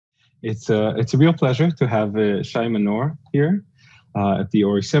It's a real pleasure to have Shie Mannor here at the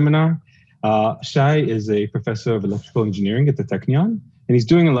ORIE seminar. Shie is a professor of electrical engineering at the Technion, and he's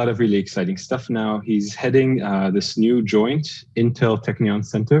doing a lot of really exciting stuff now. He's heading this new joint Intel Technion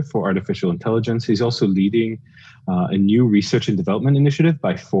Center for Artificial Intelligence. He's also leading a new research and development initiative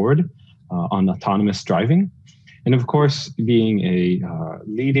by Ford on autonomous driving. And of course, being a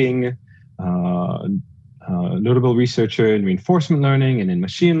leading notable researcher in reinforcement learning and in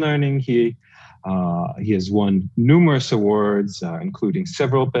machine learning, he has won numerous awards, including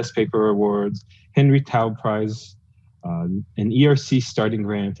several Best Paper Awards, Henry Taub Prize, an ERC starting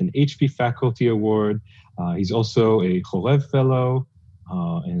grant, an HP Faculty Award. He's also a Chorev Fellow,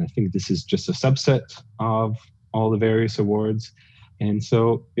 and I think this is just a subset of all the various awards. And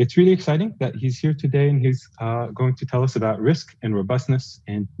so it's really exciting that he's here today, and he's going to tell us about risk and robustness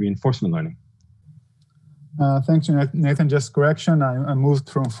and reinforcement learning. Thanks, Nathan. Just correction, I moved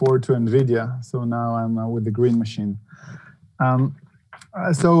from Ford to NVIDIA, so now I'm with the green machine. Today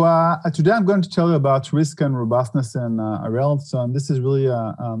I'm going to tell you about risk and robustness in RL. So this is really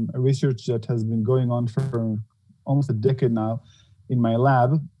a research that has been going on for almost a decade now in my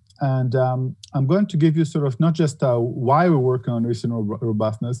lab. And I'm going to give you sort of not just why we're working on risk and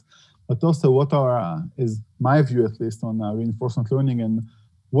robustness, but also what is my view, at least, on reinforcement learning and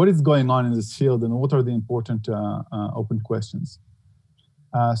what is going on in this field and what are the important open questions.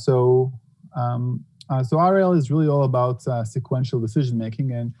 So RL is really all about sequential decision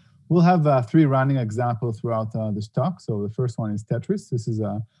making, and we'll have 3 running examples throughout this talk. So the first one is Tetris. This is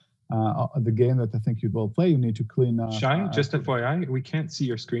the game that I think you've all played. You need to clean. Shie, just FYI, we can't see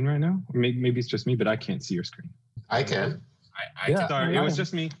your screen right now. Maybe it's just me, but I can't see your screen. I can. I can. Sorry, it was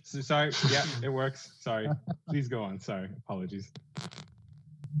just me. Sorry. Yeah, it works. Sorry. Please go on. Sorry. Apologies.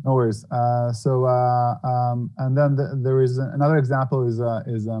 No worries. And then there is another example is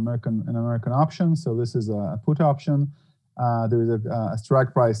an American option. So this is a put option. There is a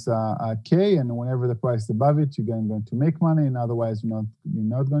strike price K, and whenever the price is above it, you're going to make money, and otherwise you're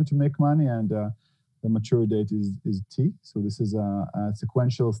not going to make money. And the maturity date is T. So this is a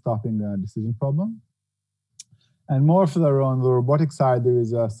sequential stopping decision problem. And more on the robotic side, there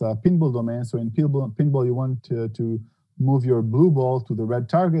is a pinball domain. So in pinball, you want to move your blue ball to the red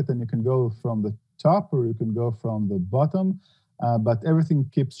target, and you can go from the top or you can go from the bottom, but everything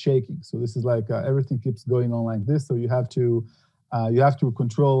keeps shaking. So this is like everything keeps going on like this. So you have to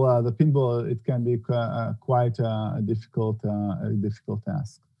control the pinball. It can be quite a difficult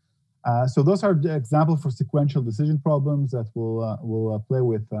task. So those are the examples for sequential decision problems that we'll play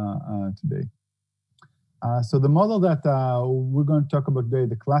with today. So the model that we're going to talk about today,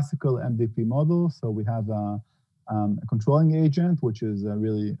 the classical MDP model. So we have a controlling agent, which is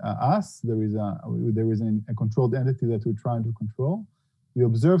really us. There is a controlled entity that we're trying to control. We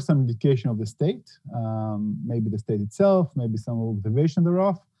observe some indication of the state, maybe the state itself, maybe some observation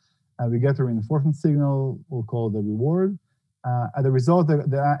thereof. We get a reinforcement signal, we'll call it the reward. As a result,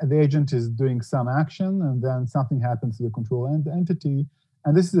 the agent is doing some action, and then something happens to the control entity.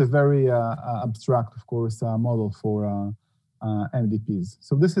 And this is a very abstract, of course, model for MDPs.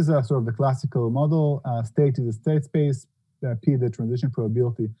 So this is sort of the classical model. State is a state space, P the transition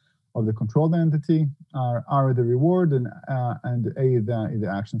probability of the controlled entity, R the reward, and A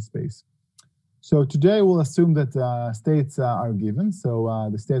the action space. So today we'll assume that states are given. So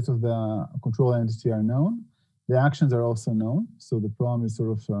the states of the control entity are known. The actions are also known. So the problem is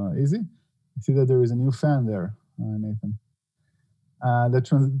sort of easy. You see that there is a new fan there, Nathan. The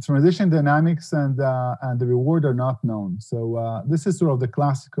transition dynamics and the reward are not known. So this is sort of the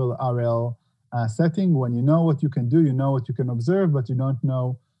classical RL setting. When you know what you can do, you know what you can observe, but you don't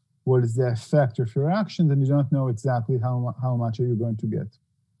know what is the effect of your actions, and you don't know exactly how much are you going to get.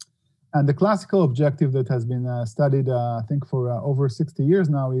 And the classical objective that has been studied, I think, for over 60 years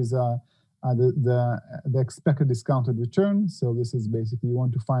now is the expected discounted return. So this is basically you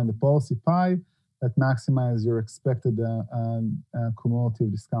want to find the policy pi that maximize your expected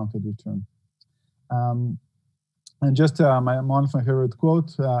cumulative discounted return. And just one of my favorite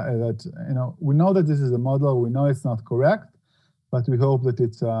quotes that we know that this is a model, we know it's not correct, but we hope that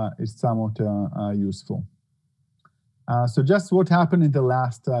it's somewhat useful. So just what happened in the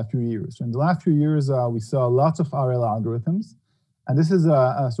last few years. In the last few years, we saw lots of RL algorithms, and this is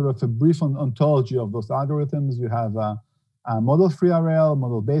a sort of a brief ontology of those algorithms. You have model-free RL,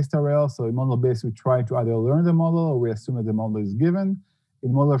 model-based RL. So in model-based, we try to either learn the model or we assume that the model is given.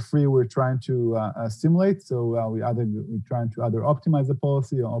 In model-free, we're trying to simulate. So we're trying to either optimize the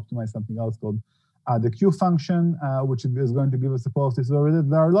policy or optimize something else called the Q function, which is going to give us a policy. So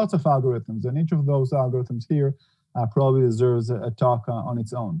there are lots of algorithms, and each of those algorithms here probably deserves a talk on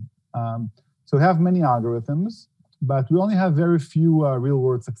its own. So we have many algorithms, but we only have very few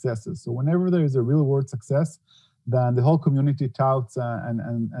real-world successes. So whenever there is a real-world success, then the whole community touts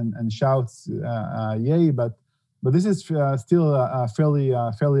and shouts yay, but this is still a fairly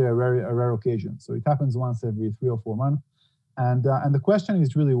a rare occasion. So it happens once every 3 or 4 months, and the question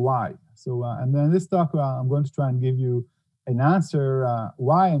is really why. So and then in this talk I'm going to try and give you an answer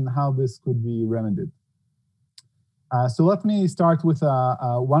why and how this could be remedied. So let me start with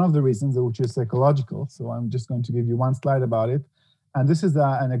one of the reasons, which is psychological. So I'm just going to give you one slide about it. And this is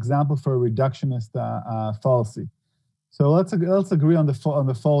an example for a reductionist fallacy. So let's agree on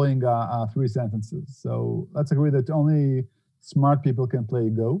the following 3 sentences. So let's agree that only smart people can play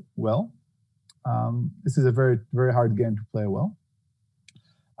Go well. This is a very, very hard game to play well.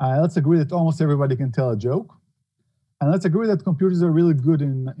 Let's agree that almost everybody can tell a joke. And let's agree that computers are really good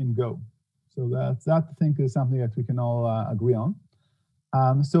in Go. So that I think is something that we can all agree on.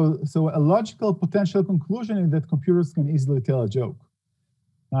 So a logical potential conclusion is that computers can easily tell a joke.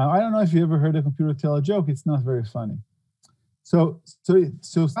 Now, I don't know if you ever heard a computer tell a joke. It's not very funny. So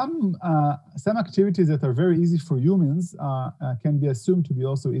some activities that are very easy for humans can be assumed to be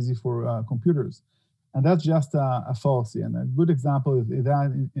also easy for computers. And that's just a fallacy. And a good example of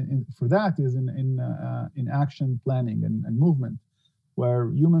that is in action planning and movement,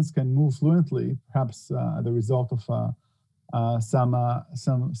 where humans can move fluently, perhaps the result of a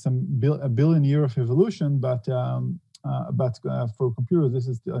billion years of evolution, but for computers, this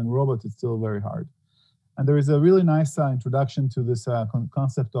is and robots, it's still very hard. And there is a really nice introduction to this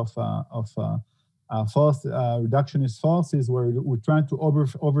concept of false reductionist fallacies, where we're trying to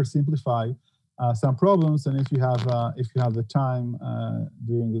oversimplify some problems. And if you have the time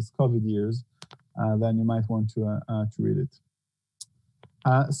during this COVID years, then you might want to read it.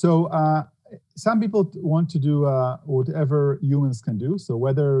 Some people want to do whatever humans can do. So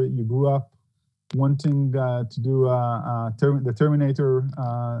whether you grew up wanting to do the Terminator,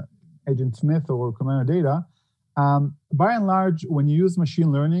 Agent Smith, or Commander Data, by and large, when you use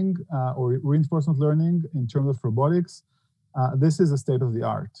machine learning or reinforcement learning in terms of robotics, this is a state of the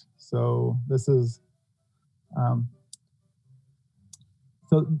art. So this is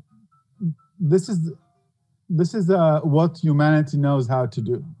what humanity knows how to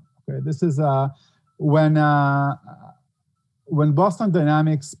do. Okay, this is when Boston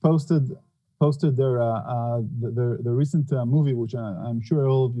Dynamics posted their the recent movie, which I'm sure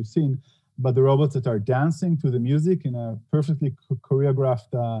all of you've seen, but the robots that are dancing to the music in a perfectly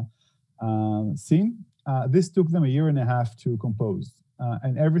choreographed scene. This took them 1.5 years to compose,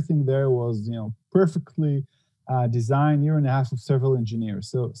 and everything there was perfectly designed. 1.5 years of several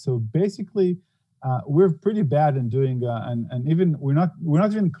engineers. So basically, we're pretty bad in doing, and even we're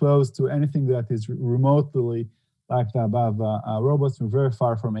not even close to anything that is remotely like the above robots. We're very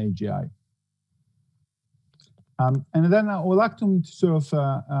far from AGI. And then I would like to sort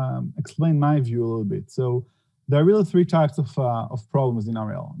of explain my view a little bit. So there are really 3 types of problems in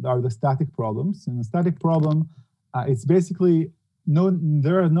RL. There are the static problems. And the static problem, it's basically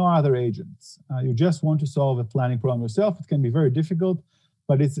there are no other agents. You just want to solve a planning problem yourself. It can be very difficult,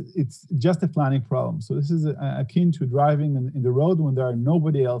 but it's just a planning problem. So this is akin to driving in the road when there are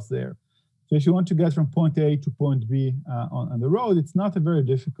nobody else there. So if you want to get from point A to point B on the road, it's not a very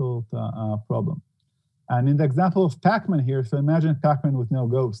difficult problem. And in the example of Pac-Man here, so imagine Pac-Man with no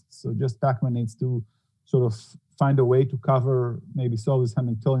ghosts. So just Pac-Man needs to sort of find a way to cover, maybe solve this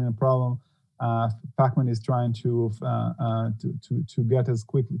Hamiltonian problem. Pac-Man is trying to get as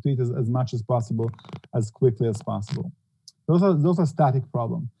quickly, to eat as much as possible, as quickly as possible. Those are static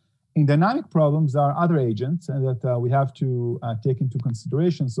problems. In dynamic problems, there are other agents that we have to take into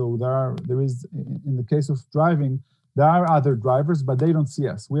consideration. So there is, in the case of driving, there are other drivers, but they don't see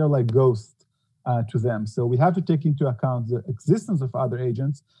us. We are like ghosts to them. So we have to take into account the existence of other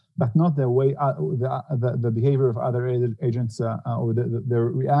agents, but not the way the behavior of other agents or their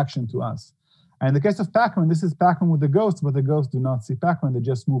reaction to us. And in the case of Pac-Man, this is Pac-Man with the ghosts, but the ghosts do not see Pac-Man. They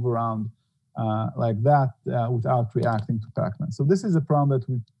just move around like that without reacting to Pac-Man. So this is a problem that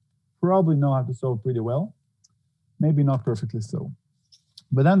we probably know how to solve pretty well, maybe not perfectly so.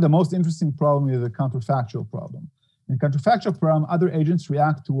 But then the most interesting problem is the counterfactual problem. In counterfactual problem, other agents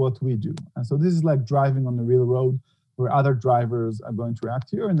react to what we do. And so this is like driving on the real road where other drivers are going to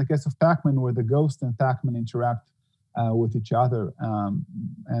react here. In the case of Pac-Man, where the ghost and Pac-Man interact with each other. And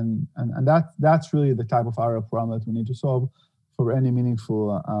that's really the type of RL problem that we need to solve for any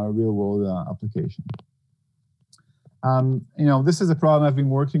meaningful real-world application. This is a problem I've been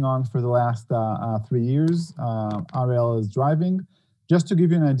working on for the last 3 years. RL is driving. Just to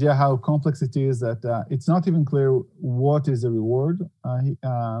give you an idea how complex it is, that it's not even clear what is the reward.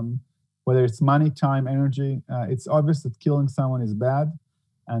 whether it's money, time, energy. It's obvious that killing someone is bad,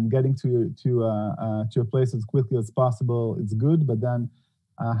 and getting to a place as quickly as possible is good. But then,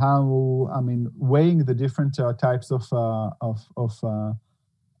 weighing the different types of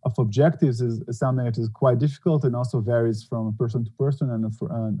objectives is something that is quite difficult and also varies from person to person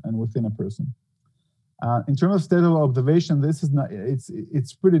and within a person. In terms of state of observation, this is not.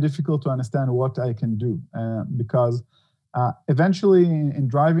 It's pretty difficult to understand what I can do because eventually in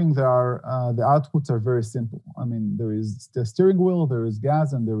driving the outputs are very simple. I mean, there is the steering wheel, there is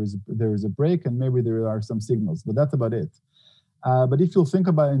gas, and there is a brake, and maybe there are some signals, but that's about it. But if you think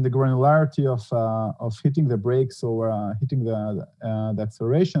about in the granularity of hitting the brakes or hitting the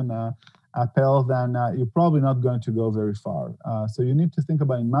acceleration pedal, then you're probably not going to go very far. So you need to think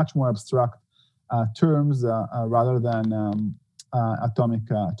about in much more abstract terms rather than atomic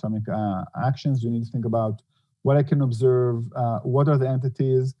actions. You need to think about what I can observe, what are the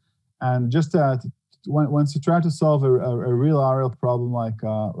entities, and just once you try to solve a real RL problem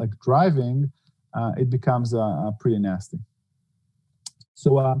like driving, it becomes pretty nasty.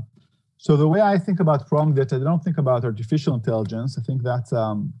 So the way I think about problem data, I don't think about artificial intelligence. I think that's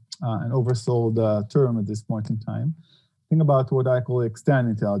an oversold term at this point in time. Think about what I call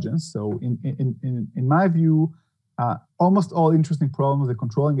extended intelligence. So in my view, almost all interesting problems, the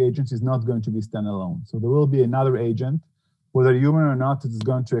controlling agent is not going to be standalone. So there will be another agent, whether human or not, it is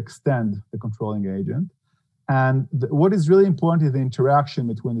going to extend the controlling agent. And what is really important is the interaction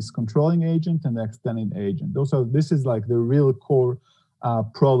between this controlling agent and the extending agent. This is like the real core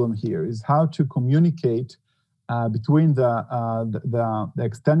problem here, is how to communicate between the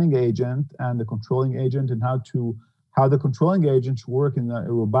extending agent and the controlling agent, and how the controlling agent should work in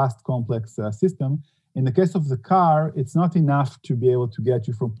a robust, complex system. In the case of the car, it's not enough to be able to get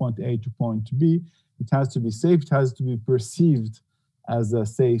you from point A to point B. It has to be safe. It has to be perceived as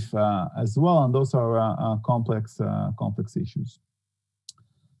safe as well, and those are complex issues.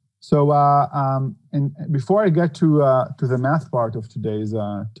 So, and before I get to the math part of today's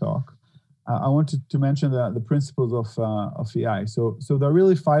talk, I wanted to mention the principles of AI. So there are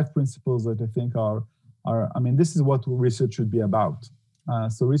really 5 principles that I think are I mean, this is what research should be about.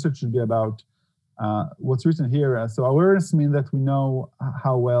 So research should be about what's written here. So awareness means that we know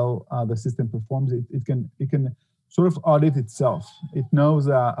how well the system performs. It can sort of audit itself. It knows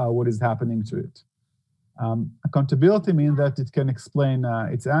what is happening to it. Accountability means that it can explain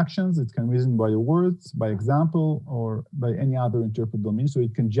its actions. It can reason by words, by example, or by any other interpretable means. So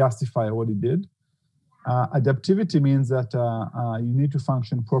it can justify what it did. Adaptivity means that you need to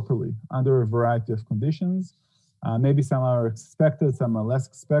function properly under a variety of conditions. Maybe some are expected, some are less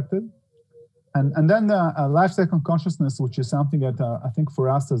expected. And then the lifecycle consciousness, which is something that I think for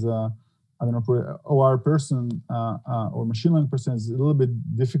us as a, I don't know, for OR person or machine learning person, is a little bit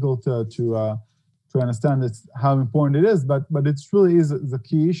difficult to understand how important it is, but it really is the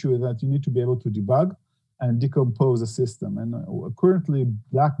key issue, that you need to be able to debug and decompose a system. And currently,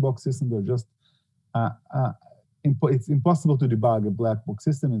 black box systems are just, it's impossible to debug a black box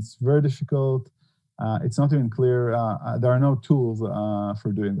system. It's very difficult. It's not even clear. There are no tools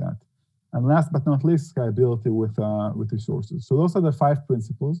for doing that. And last but not least, scalability with resources. So those are the 5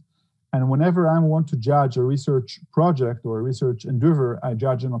 principles. And whenever I want to judge a research project or a research endeavor, I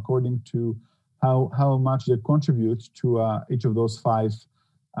judge them according to how much they contribute to each of those 5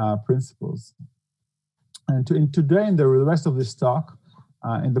 principles. And today, in the rest of this talk,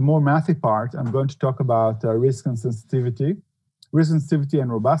 in the more mathy part, I'm going to talk about risk and sensitivity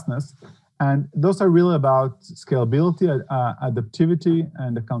and robustness. And those are really about scalability, adaptivity,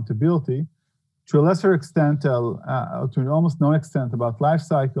 and accountability. To a lesser extent, to almost no extent, about life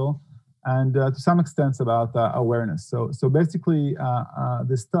cycle, and to some extent about awareness. So basically,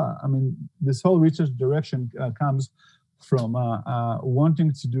 this whole research direction comes from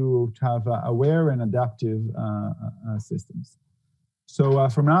wanting to have aware and adaptive systems. So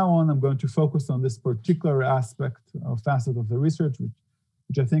from now on, I'm going to focus on this particular aspect or facet of the research,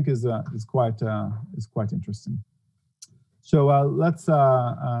 which I think is quite interesting. So let's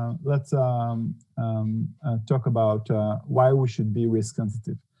talk about why we should be risk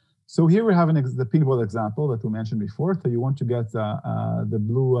sensitive. So here we have the pinball example that we mentioned before. So you want to get the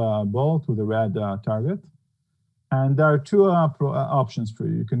blue ball to the red target. And there are 2 options for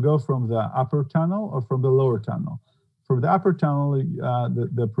you. You can go from the upper tunnel or from the lower tunnel. From the upper tunnel,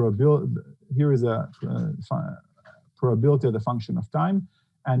 the probability, here is a probability of the function of time.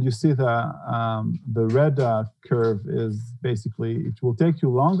 And you see the red curve is basically, it will take you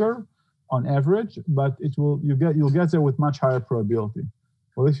longer on average, but you'll get there with much higher probability.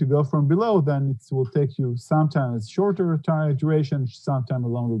 Well, if you go from below, then it will take you sometimes shorter time duration, sometimes a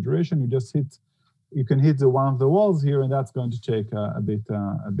longer duration. You can hit one of the walls here, and that's going to take a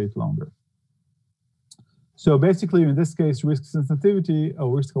bit longer. So basically, in this case, risk sensitivity or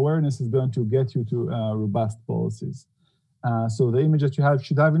risk awareness is going to get you to robust policies. So the image that you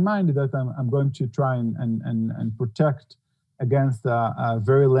should have in mind is that I'm going to try and protect against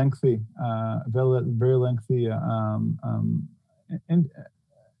very lengthy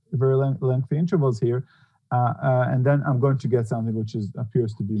intervals here, and then I'm going to get something which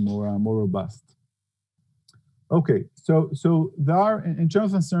appears to be more robust. Okay, so there are, in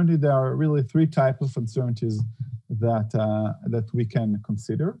terms of uncertainty, there are really three types of uncertainties that we can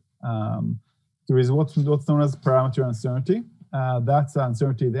consider. There is what's known as parameter uncertainty. That's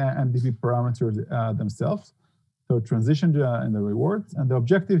uncertainty, the MDP parameters themselves. So transition and the rewards. And the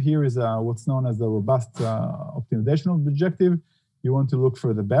objective here is what's known as the robust optimization objective. You want to look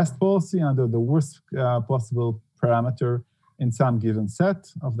for the best policy under the worst possible parameter in some given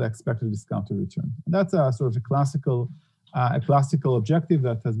set of the expected discounted return. And that's a sort of a classical objective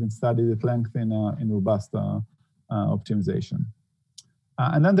that has been studied at length in robust optimization.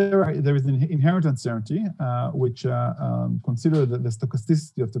 And then there is an inherent uncertainty, which consider the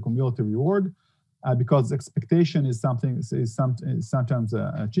stochasticity of the cumulative reward, because expectation is sometimes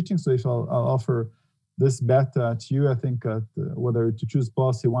cheating. So if I'll offer this bet to you, I think whether to choose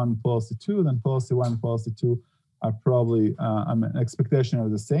policy 1, policy 2, then policy 1, policy 2 are probably expectation are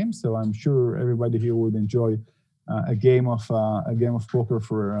the same. So I'm sure everybody here would enjoy a game of poker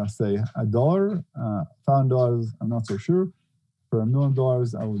for say $1, $1,000. I'm not so sure. For $1 million,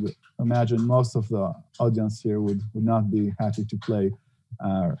 I would imagine most of the audience here would not be happy to play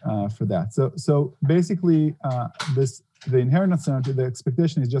for that. So basically, the inherent uncertainty, the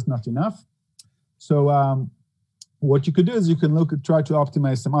expectation is just not enough. So what you could do is you can try to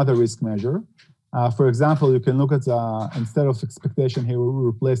optimize some other risk measure. For example, you can look at instead of expectation here, we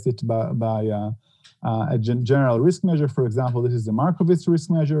replaced it by a general risk measure. For example, this is the Markowitz risk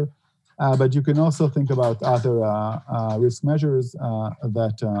measure. But you can also think about other risk measures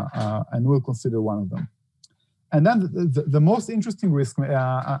and we'll consider one of them. And then the most interesting risk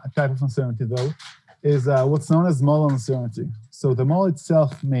type of uncertainty, though, is what's known as model uncertainty. So the model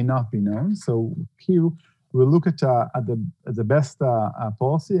itself may not be known. So here we'll look at the best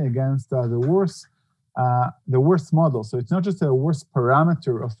policy against the worst model. So it's not just a worst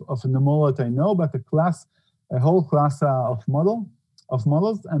parameter of a model that I know, but a whole class of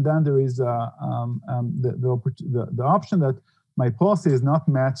models, and then there is the option that my policy is not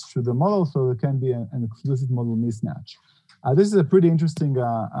matched to the model, so there can be an explicit model mismatch. This is a pretty interesting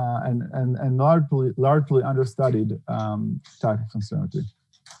and largely understudied type of uncertainty.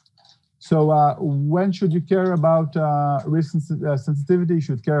 So when should you care about risk sensitivity? You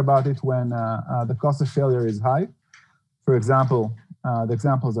should care about it when the cost of failure is high. For example, the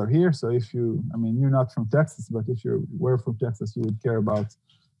examples are here. So if you're not from Texas, but if you were from Texas, you would care about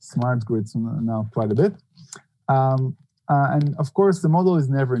smart grids now quite a bit. And of course, the model is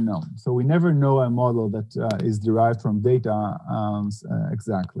never known. So we never know a model that is derived from data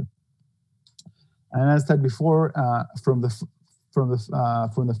exactly. And as I said before, from the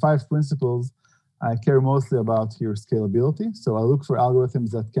 5 principles, I care mostly about here scalability. So I look for algorithms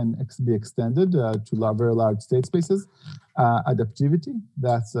that can be extended to very large state spaces. Adaptivity,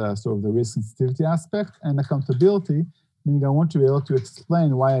 that's sort of the risk sensitivity aspect. And accountability, meaning I want to be able to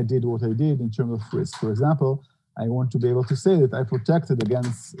explain why I did what I did in terms of risk. For example, I want to be able to say that I protected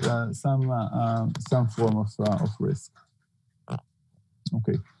against some form of risk.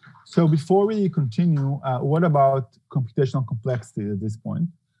 Okay, so before we continue, what about computational complexity at this point?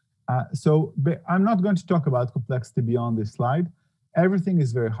 So I'm not going to talk about complexity beyond this slide. Everything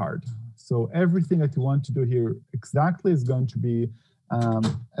is very hard. So everything that you want to do here exactly is going to be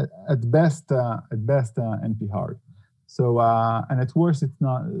at best NP hard. So and at worst, it's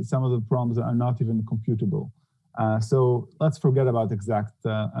not. Some of the problems are not even computable. So let's forget about exact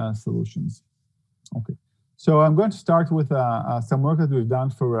solutions. Okay. So I'm going to start with some work that we've done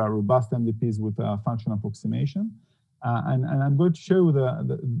for robust MDPs with functional approximation. And I'm going to show you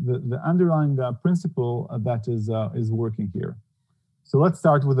the underlying principle that is working here. So let's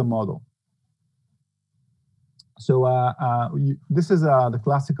start with the model. So this is the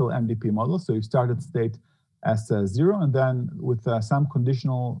classical MDP model. So you start at state S0, and then with some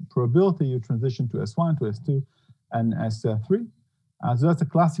conditional probability, you transition to S1, to S2, and S3. So that's a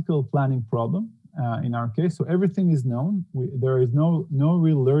classical planning problem in our case. So everything is known. There is no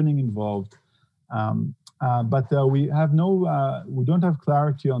real learning involved. But we don't have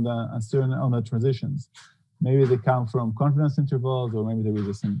clarity on the transitions. Maybe they come from confidence intervals, or maybe there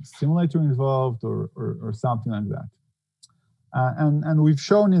is some simulator involved, or something like that. And we've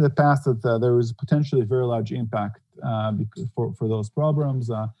shown in the past that there is potentially very large impact for those problems.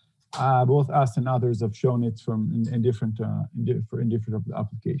 Both us and others have shown it in different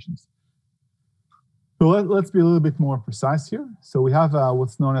applications. So let's be a little bit more precise here. So we have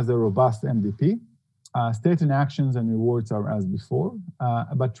what's known as a robust MDP. State and actions and rewards are as before,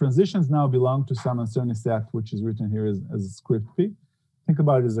 but transitions now belong to some uncertainty set, which is written here as script P. Think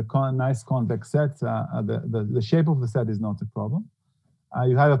about it as a nice convex set. The shape of the set is not a problem.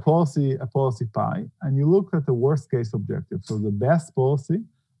 You have a policy pi, and you look at the worst case objective. So the best policy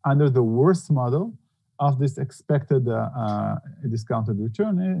under the worst model of this expected discounted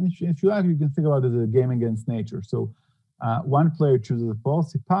return. And if you like, you can think about it as a game against nature. So one player chooses a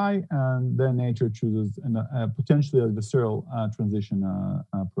policy pi, and then nature chooses potentially adversarial transition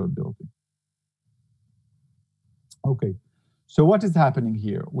probability. Okay, so what is happening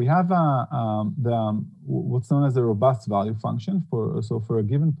here? We have what's known as a robust value function. For a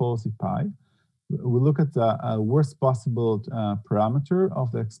given policy pi, we look at the worst possible parameter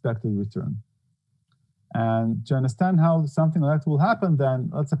of the expected return. And to understand how something like that will happen, then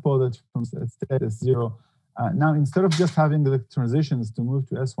let's suppose that from state S0, now instead of just having the transitions to move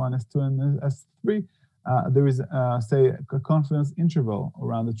to S1, S2, and S3, there is, say, a confidence interval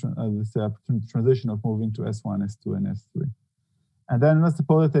around this transition of moving to S1, S2, and S3. And then let's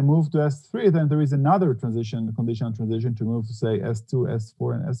suppose that they move to S3, then there is another transition, conditional transition to move to, say, S2,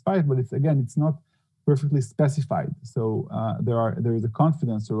 S4, and S5, but it's not perfectly specified. So there is a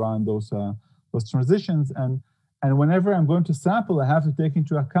confidence around those transitions, and whenever I'm going to sample, I have to take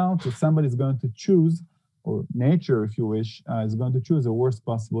into account that somebody is going to choose, or nature, if you wish, is going to choose the worst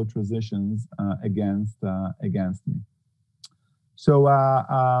possible transitions against me. So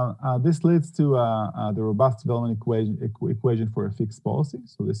this leads to the robust development equation for a fixed policy.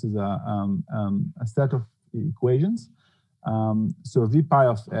 So this is a set of equations. So V pi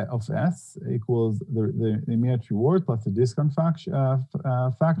of S equals the immediate reward plus the discount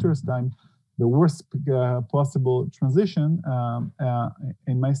factors times the worst possible transition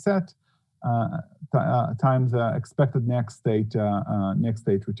in my set times expected next state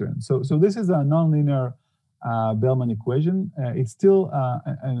return. So this is a nonlinear Bellman equation. It's still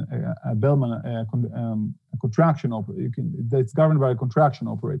a Bellman contraction operator. It's governed by a contraction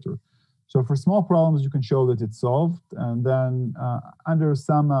operator. So for small problems, you can show that it's solved, and then under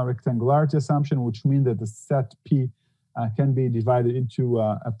some rectangularity assumption, which means that the set P can be divided into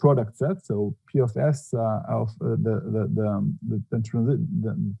a product set. So P of S of the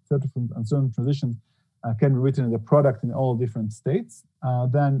set of uncertain transitions can be written as a product in all different states.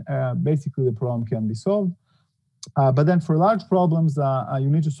 Then basically the problem can be solved. But then for large problems, you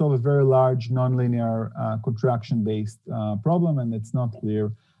need to solve a very large nonlinear contraction-based problem, and it's not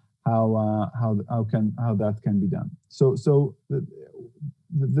clear how that can be done. So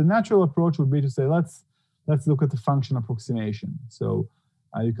the natural approach would be to say, let's look at the function approximation. So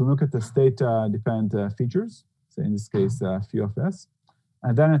you can look at the state-dependent features, say in this case phi of S,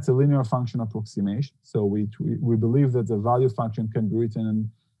 and then it's a linear function approximation. So we believe that the value function can be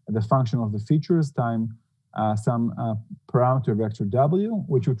written as the function of the features times some parameter vector W,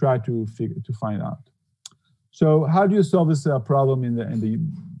 which we try to find out. So how do you solve this problem in the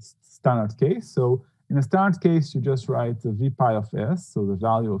standard case? So in a standard case, you just write the V pi of S, so the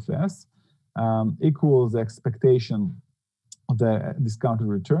value of S, equals the expectation of the discounted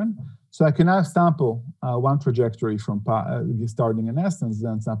return. So I can now sample one trajectory from starting in S, and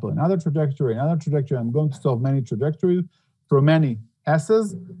then sample another trajectory. I'm going to solve many trajectories for many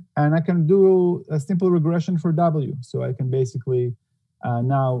S's, and I can do a simple regression for W. So I can basically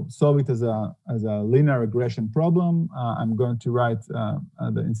now solve it as a linear regression problem. I'm going to write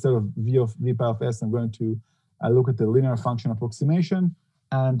instead of V pi of S, I'm going to look at the linear function approximation,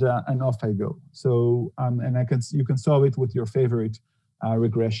 and off I go. So you can solve it with your favorite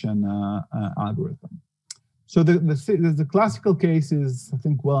regression algorithm. So the classical case is, I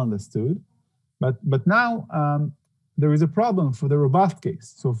think, well understood, but now there is a problem for the robust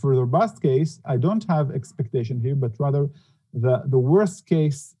case. So for the robust case, I don't have expectation here, but rather the worst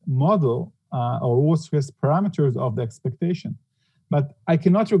case model or worst case parameters of the expectation. But I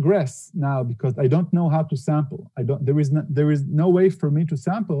cannot regress now because I don't know how to sample. There is no way for me to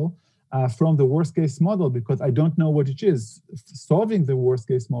sample from the worst case model because I don't know what it is. Solving the worst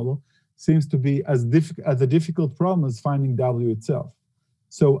case model seems to be as a difficult problem as finding W itself.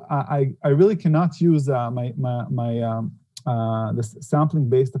 So I really cannot use the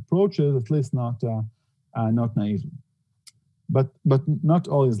sampling-based approaches, at least not naively. But not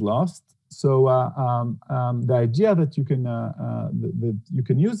all is lost. The idea that you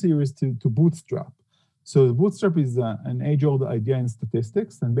can use here is to bootstrap. So the bootstrap is an age-old idea in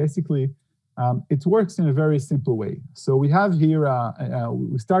statistics, and basically it works in a very simple way. So we have here,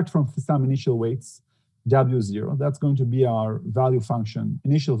 we start from some initial weights, W0. That's going to be our value function,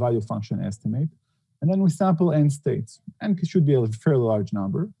 initial value function estimate. And then we sample n states, and it should be a fairly large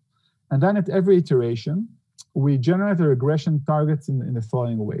number. And then at every iteration, we generate a regression targets in the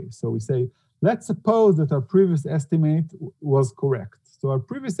following way. So we say, let's suppose that our previous estimate was correct. So our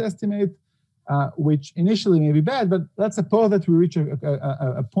previous estimate, which initially may be bad, but let's suppose that we reach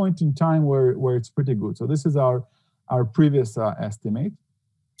a point in time where it's pretty good. So this is our previous estimate.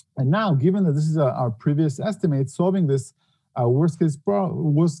 And now, given that this is our previous estimate, solving this worst case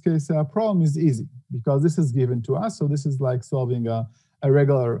problem is easy because this is given to us. So this is like solving a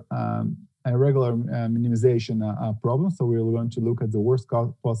regular minimization problem. So we're going to look at the worst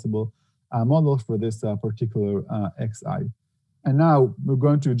possible model for this particular xi. And now we're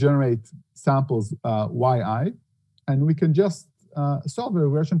going to generate samples yi, and we can just solve a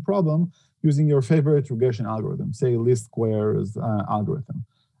regression problem using your favorite regression algorithm, say least squares algorithm.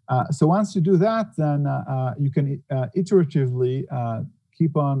 So once you do that, then you can iteratively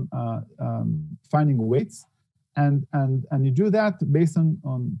keep on finding weights. And you do that based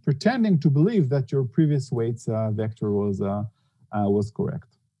on pretending to believe that your previous weights vector was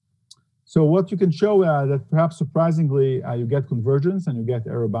correct. So what you can show that perhaps surprisingly you get convergence and you get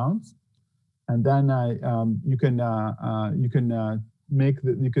error bounds, and then you can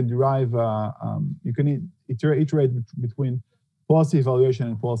iterate between policy evaluation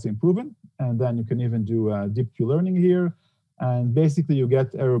and policy improvement, and then you can even do deep Q learning here, and basically you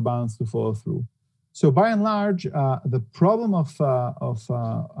get error bounds to follow through. So by and large, the problem of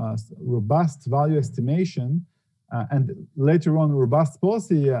robust value estimation and later on robust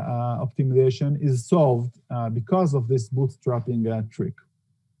policy optimization is solved because of this bootstrapping trick.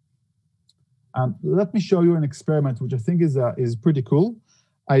 Let me show you an experiment which I think is pretty cool.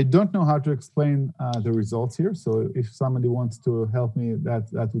 I don't know how to explain the results here, so if somebody wants to help me,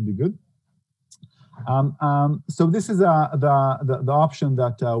 that would be good. So this is the option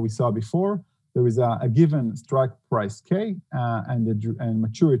that we saw before. There is a given strike price K and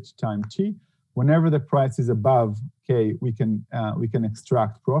maturity time T. Whenever the price is above K, we can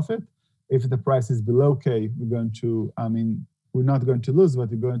extract profit. If the price is below K, we're not going to lose, but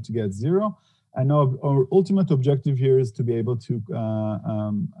we're going to get 0. And our ultimate objective here is to be able to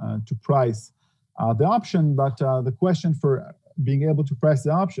price the option. But the question for being able to price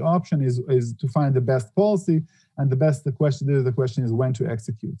the option is to find the best policy, and the question is when to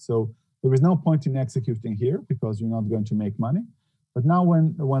execute. So there is no point in executing here because you're not going to make money. But now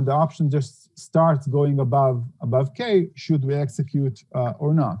when the option just starts going above K, should we execute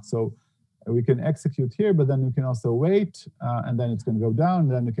or not? So we can execute here, but then we can also wait, and then it's going to go down,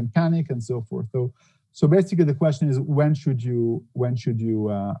 and then we can panic and so forth. So basically the question is when should you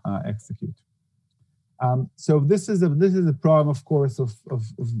execute? So this is a problem, of course, of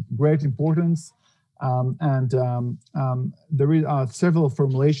great importance. There are several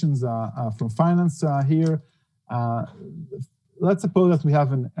formulations from finance here. Let's suppose that we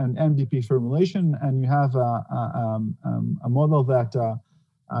have an MDP formulation, and you have a model that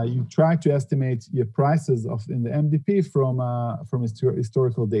you try to estimate your prices in the MDP from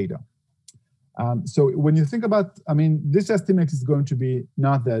historical data. So when you think about, this estimate is going to be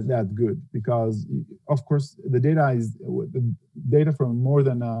not that good because, of course, the data from more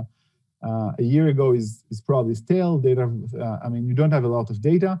than a year ago is probably stale data. You don't have a lot of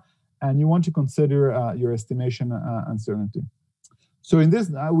data, and you want to consider your estimation uncertainty. So in this,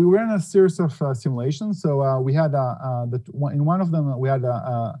 we ran a series of simulations. So we had in one of them we had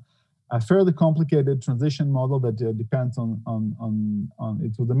a fairly complicated transition model that depends on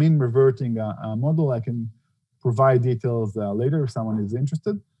it was a mean reverting model. I can provide details later if someone is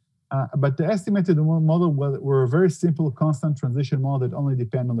interested. But the estimated model were a very simple constant transition model that only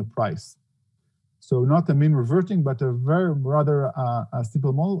depend on the price. So not a mean reverting, but a very rather a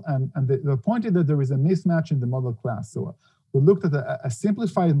simple model. And the point is that there is a mismatch in the model class. So we looked at a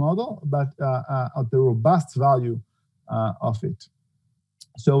simplified model, but at the robust value of it.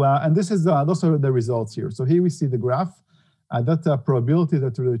 So, and those are the results here. So here we see the graph. That probability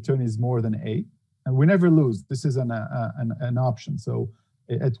that the return is more than A. And we never lose. This is an option. So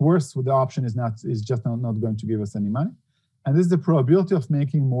at worst, the option is just not going to give us any money. And this is the probability of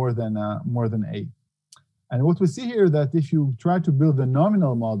making more than A. And what we see here that if you try to build a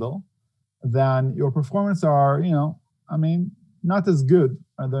nominal model, then your performance are, not as good.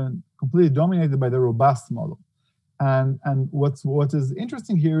 They're completely dominated by the robust model. And what is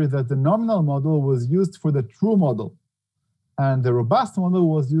interesting here is that the nominal model was used for the true model, and the robust model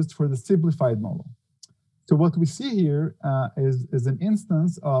was used for the simplified model. So what we see here is an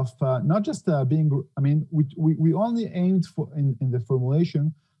instance of not just being, I mean, we only aimed for in the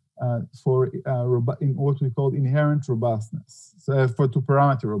formulation for in what we call inherent robustness, so for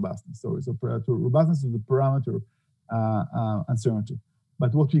two-parameter robustness. So robustness is the parameter uncertainty.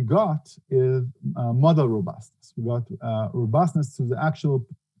 But what we got is model robustness. We got robustness to the actual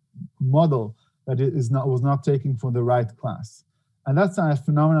model that was not taken for the right class. And that's a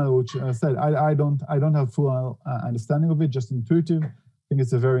phenomenon which I said I don't have full understanding of it, just intuitive. I think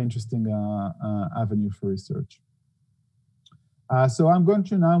it's a very interesting avenue for research. So I'm going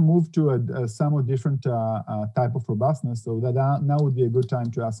to now move to a somewhat different type of robustness. So that now would be a good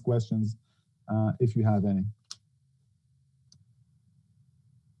time to ask questions if you have any.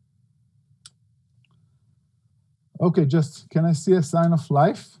 Okay, just can I see a sign of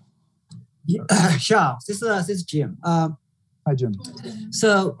life? Sure. This is Jim. Hi, Jim.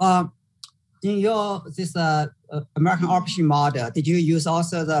 So in your this American option model, did you use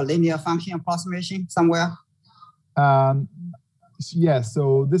also the linear function approximation somewhere? Yes.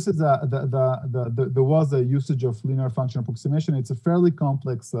 So this is there was a usage of linear function approximation. It's a fairly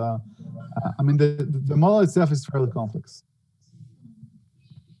complex. I mean, the model itself is fairly complex.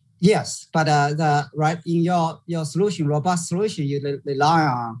 Yes, but in your solution, robust solution, you rely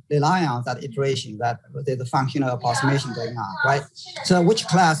on that iteration, that there's a functional approximation going on, right? So which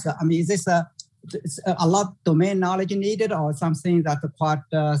class? I mean, is this a lot domain knowledge needed, or something that's quite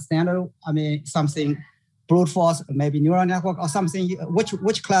standard? I mean, something brute force, maybe neural network, or something.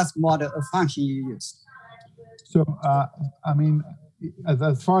 Which class model or function you use? So I mean,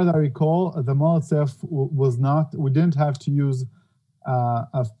 as far as I recall, the model itself was not. We didn't have to use.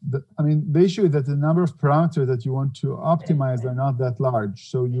 I mean, the issue is that the number of parameters that you want to optimize are not that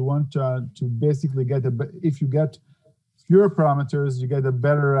large. So you want to basically get if you get fewer parameters, you get a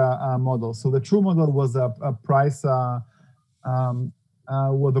better model. So the true model was a price, was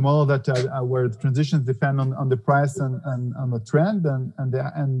the model that where the transitions depend on the price and on the trend, and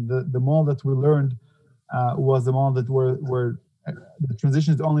the model that we learned was the model that where the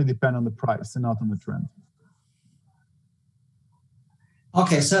transitions only depend on the price and not on the trend.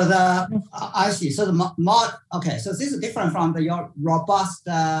 Okay, so I see. So the mod. Okay, so this is different from your robust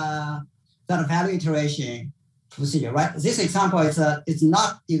value iteration procedure, right? This example is it's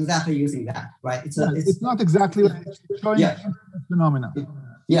not exactly using that, right? It's not exactly showing phenomena.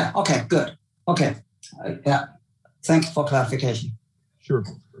 Yeah. Okay. Good. Okay. Yeah. Thanks for clarification. Sure.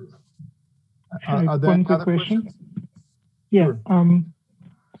 One quick question. Yeah. Sure.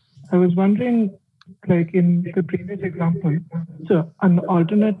 I was wondering, like in the previous example, so an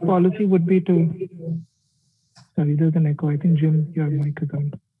alternate policy would be to, sorry, there's an echo. I think, Jim, your mic is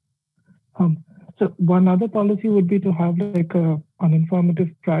on. So one other policy would be to have like a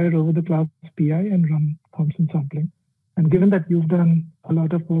uninformative prior over the class PI and run Thompson sampling. And given that you've done a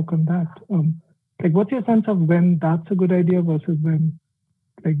lot of work on that, like what's your sense of when that's a good idea versus when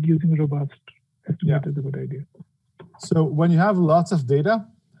like using a robust estimate is a good idea? So when you have lots of data,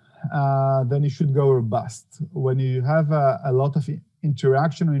 then you should go robust. When you have a lot of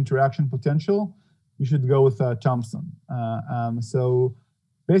interaction or interaction potential, you should go with Thompson. So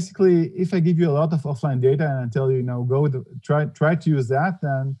basically, if I give you a lot of offline data and I tell you, go with try to use that,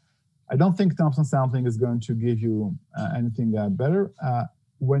 then I don't think Thompson sampling is going to give you anything better.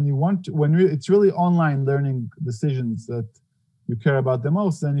 When it's really online learning decisions that you care about the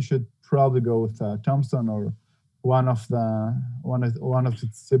most, then you should probably go with Thompson or one of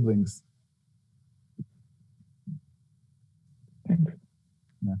its siblings.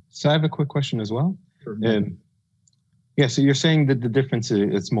 Yeah. So I have a quick question as well. Sure. Yeah, so you're saying that the difference is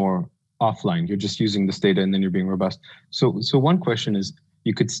it's more offline. You're just using this data and then you're being robust. So one question is,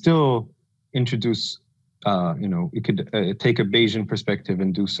 you could still introduce, you could take a Bayesian perspective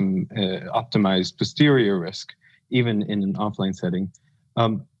and do some optimized posterior risk, even in an offline setting.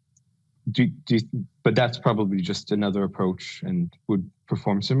 But that's probably just another approach and would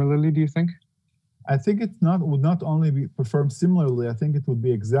perform similarly, do you think? I think would not only perform similarly, I think it would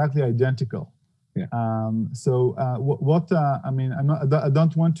be exactly identical. Yeah. I mean, I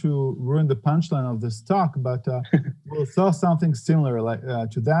don't want to ruin the punchline of this talk, but we'll saw something similar like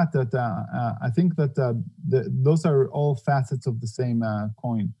to that. I think that those are all facets of the same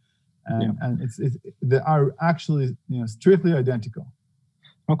coin, and they are actually strictly identical.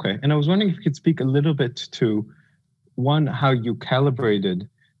 Okay, and I was wondering if you could speak a little bit to, one, how you calibrated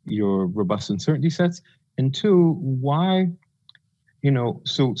your robust uncertainty sets, and two, why,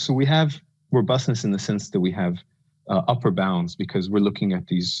 so we have robustness in the sense that we have upper bounds because we're looking at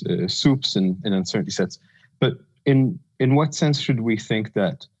these soups and uncertainty sets. But in what sense should we think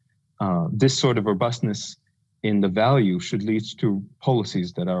that this sort of robustness in the value should lead to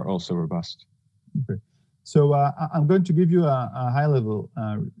policies that are also robust? Okay. So I'm going to give you a high-level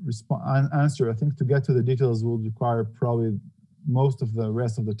answer. I think to get to the details will require probably most of the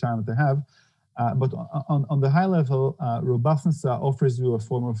rest of the time that I have. But on the high level, robustness offers you a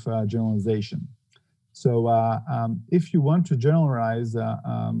form of generalization. So if you want to generalize,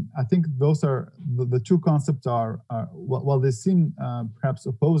 I think those are the two concepts are while they seem perhaps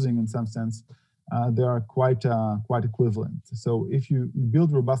opposing in some sense, they are quite equivalent. So if you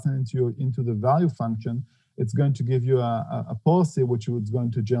build robustness into the value function, it's going to give you a policy which is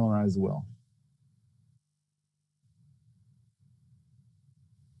going to generalize well.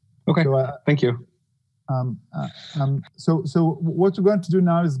 Okay, so, thank you. So what we're going to do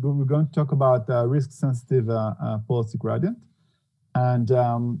now is we're going to talk about risk-sensitive policy gradient, and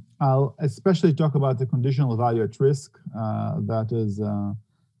I'll especially talk about the conditional value at risk that is a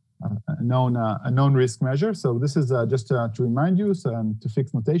known risk measure. So this is just to remind you and to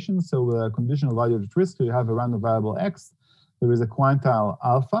fix notation. So conditional value at risk, you have a random variable x. There is a quantile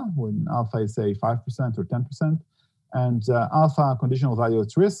alpha, when alpha is say 5% or 10%, and alpha conditional value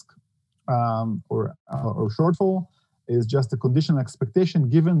at risk. Or shortfall is just a conditional expectation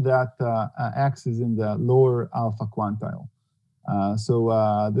given that x is in the lower alpha quantile. So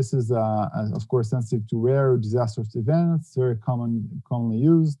this is, of course, sensitive to rare disastrous events, very commonly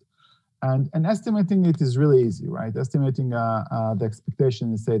used. And estimating it is really easy, right? Estimating the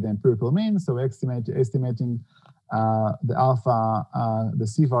expectation is, say, the empirical mean. So estimating the alpha, the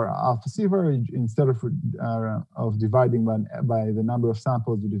CVAR, alpha CVAR, instead of dividing by the number of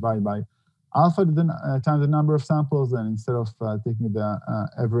samples, you divide by alpha times the number of samples, and instead of taking the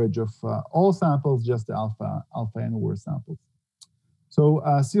average of all samples, just the alpha n worst samples. So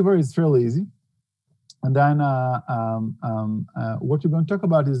CVAR is fairly easy. And then what you're going to talk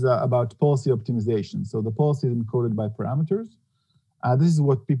about is about policy optimization. So the policy is encoded by parameters. This is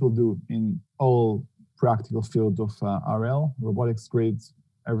what people do in all practical fields of RL, robotics, grids,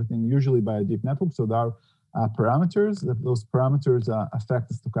 everything, usually by a deep network. So there are parameters. Those parameters affect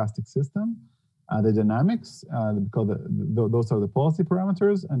the stochastic system, the dynamics, because those are the policy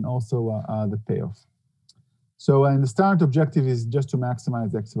parameters, and also the payoff. So in the standard objective is just to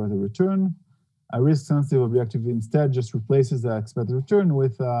maximize the expected return. A risk-sensitive objective instead just replaces the expected return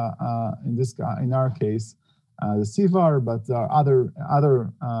with, in our case, the CVAR, but there are other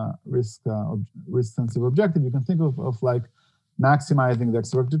risk-sensitive objective you can think of like maximizing the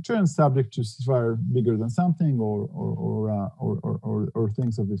expected return subject to CVAR bigger than something or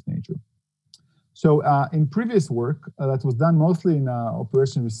things of this nature. So in previous work that was done mostly in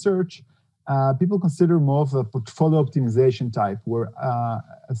operation research, people consider more of a portfolio optimization type, where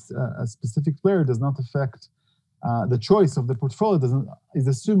a specific player does not affect the choice of the portfolio is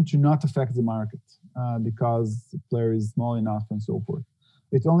assumed to not affect the market because the player is small enough and so forth.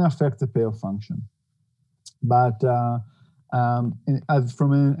 It only affects the payoff function. But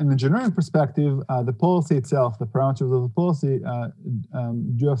from an engineering perspective, the policy itself, the parameters of the policy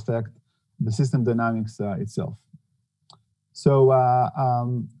do affect the system dynamics itself. So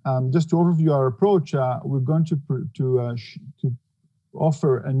just to overview our approach, we're going to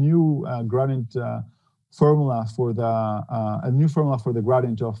offer a new gradient formula for the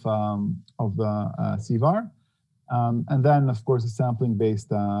gradient of the CVAR, and then of course a sampling based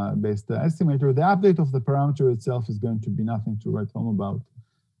estimator. The update of the parameter itself is going to be nothing to write home about.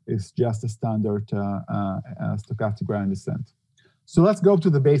 It's just a standard stochastic gradient descent. So let's go to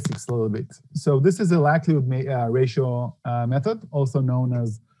the basics a little bit. So this is a likelihood ratio method, also known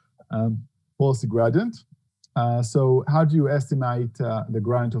as policy gradient. So how do you estimate the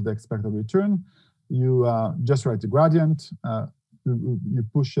gradient of the expected return? You just write the gradient, you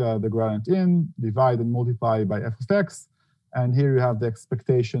push the gradient in, divide and multiply by f of x, and here you have the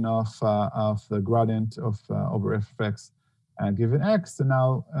expectation of the gradient over f of x given x. And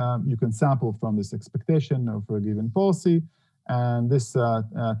now you can sample from this expectation of a given policy. And this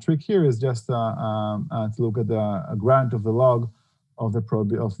trick here is just to look at the gradient of the log of the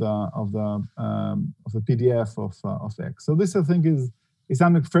PDF of x. So this I think is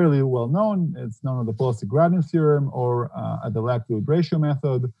something fairly well known. It's known as the policy gradient theorem or the likelihood ratio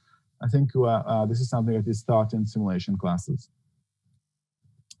method. I think this is something that is taught in simulation classes.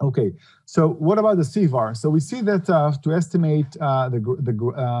 Okay, so what about the CVAR? So we see that to estimate the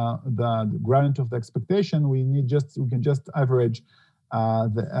gradient of the expectation, we can just average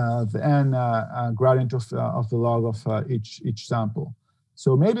the n gradient of the log of each sample.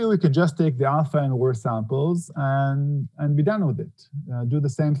 So maybe we could just take the alpha and worst samples and be done with it. Do the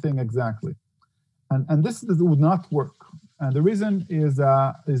same thing exactly. And this would not work. And the reason is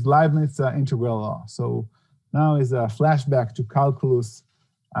Leibniz integral law. So now is a flashback to calculus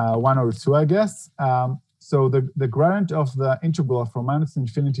 1 or 2, I guess. So the gradient of the integral from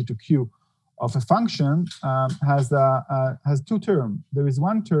 -infinity to q of a function has two terms. There is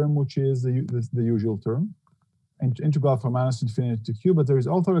one term which is the usual term, integral from -infinity to q, but there is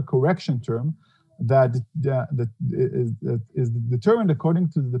also a correction term that is determined according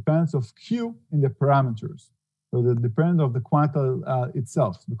to the dependence of q in the parameters. So the dependence of the quantile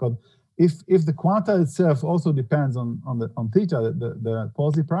itself, because if the quantile itself also depends on theta, the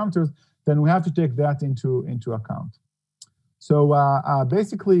policy parameters, then we have to take that into account. So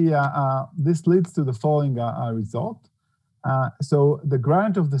basically, this leads to the following result. So the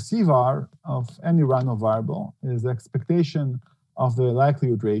gradient of the CVAR of any random variable is the expectation of the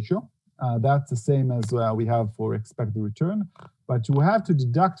likelihood ratio. That's the same as we have for expected return, but you have to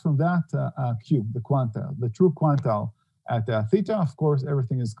deduct from that q, the quantile, the true quantile at theta. Of course,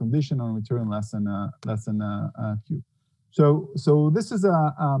 everything is conditional on return less than q. So this is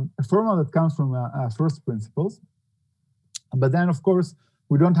a formula that comes from first principles. But then, of course,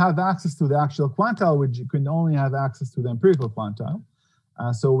 we don't have access to the actual quantile, which you can only have access to the empirical quantile.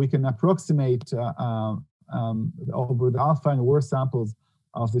 So we can approximate over the alpha and worst samples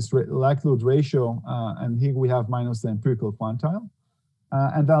of this likelihood ratio, and here we have minus the empirical quantile.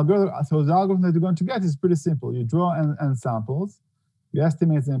 And the algorithm, so the algorithm that you're going to get is pretty simple. You draw n samples, you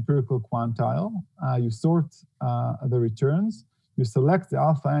estimate the empirical quantile, you sort the returns, you select the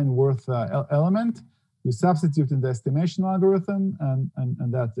alpha n worth element, you substitute in the estimation algorithm,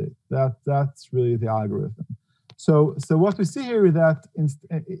 and that's it. That's really the algorithm. So what we see here is that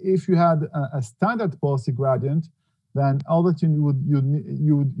if you had a standard policy gradient, then all that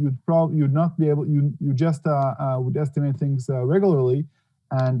you'd not be able, you just would estimate things regularly,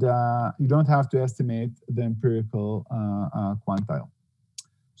 and you don't have to estimate the empirical quantile.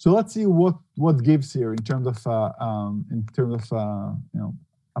 So let's see what gives here in terms of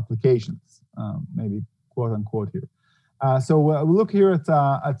applications, maybe quote unquote here. So we look here at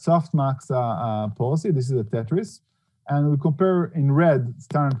softmax policy. This is a Tetris, and we compare in red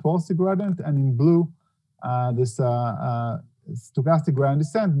standard policy gradient, and in blue this stochastic gradient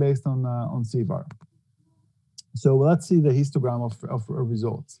descent based on CVAR. So let's see the histogram of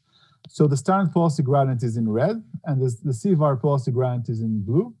results. So the standard policy gradient is in red, and the CVAR policy gradient is in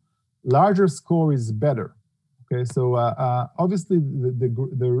blue. Larger score is better. Okay, so obviously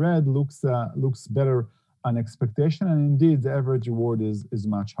the red looks better on expectation, and indeed the average reward is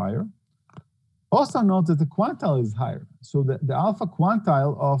much higher. Also note that the quantile is higher. So the alpha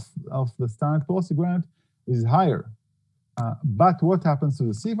quantile of the standard policy gradient is higher. But what happens to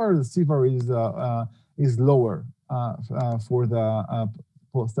the CVAR? The CVAR is lower for the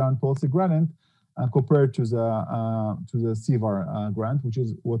standard policy gradient compared to the CVAR gradient, which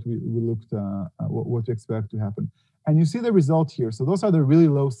is what we looked what we expect to happen. And you see the result here. So those are the really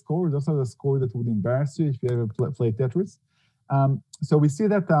low scores. Those are the scores that would embarrass you if you ever play Tetris. So we see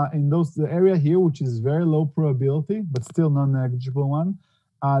that in the area here, which is very low probability, but still non-negligible one,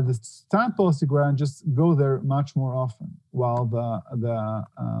 the standard policy gradient just go there much more often, while the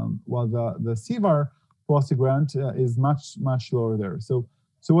CVAR policy gradient is much lower there. So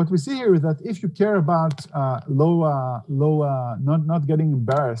what we see here is that if you care about not getting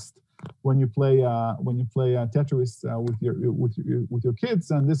embarrassed when you play Tetris with your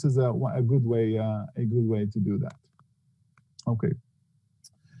kids, and this is a good way to do that. Okay.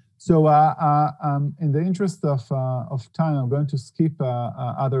 So in the interest of time, I'm going to skip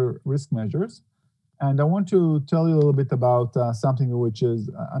other risk measures, and I want to tell you a little bit about something which is,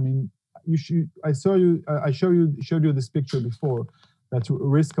 I showed you this picture before, that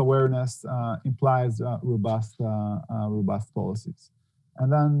risk awareness implies robust policies. And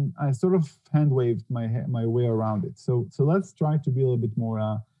then I sort of hand-waved my way around it. So let's try to be a little bit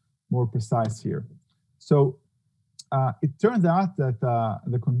more precise here. So it turns out that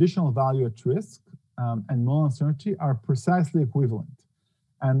the conditional value at risk and model uncertainty are precisely equivalent.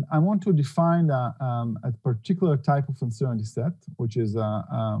 And I want to define a particular type of uncertainty set, which is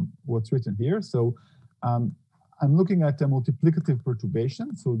what's written here. So I'm looking at a multiplicative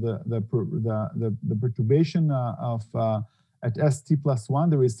perturbation. So the perturbation at st+1,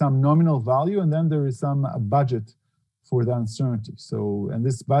 there is some nominal value, and then there is some budget for the uncertainty. So, and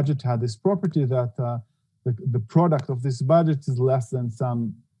this budget had this property that the product of this budget is less than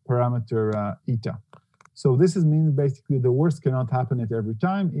some parameter eta. So this means basically the worst cannot happen at every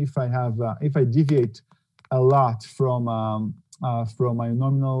time. If I deviate a lot from from my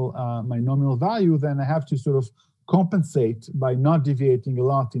nominal value, then I have to sort of compensate by not deviating a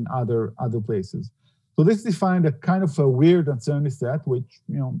lot in other places. So this defined a kind of a weird uncertainty set, which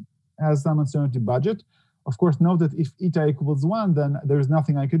has some uncertainty budget. Of course, note that if eta equals 1, then there's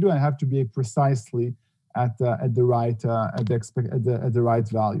nothing I could do. I have to be precisely at the right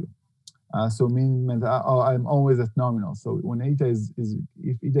value. So meaning I'm always at nominal. So when if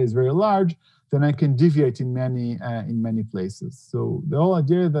eta is very large, then I can deviate in many places. So the whole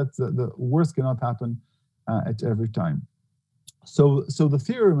idea that the worst cannot happen at every time. So the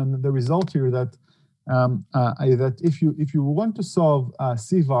theorem and the result here that that if you want to solve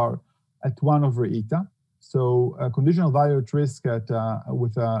CVAR at 1 over eta, so a conditional value at risk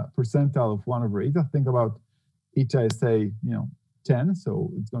with a percentile of 1 over eta, think about eta is say 10,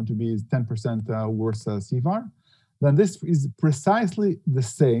 so it's going to be 10% worse CVAR, then this is precisely the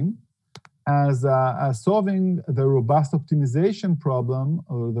same as solving the robust optimization problem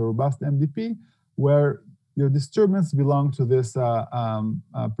or the robust MDP, where your disturbance belong to this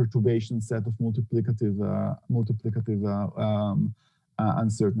perturbation set of multiplicative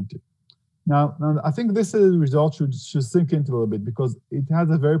uncertainty. Now, I think this result should sink into a little bit because it has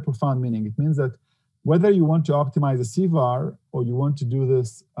a very profound meaning. It means that whether you want to optimize a CVAR or you want to do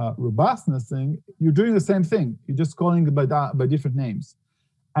this robustness thing, you're doing the same thing. You're just calling it by different names.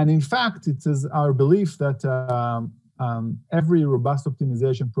 And in fact, it is our belief that every robust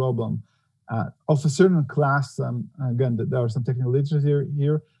optimization problem of a certain class, again, there are some technical literature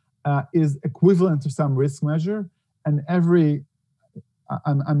here, is equivalent to some risk measure. And every,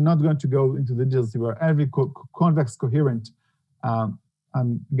 I'm not going to go into the details here, every convex coherent,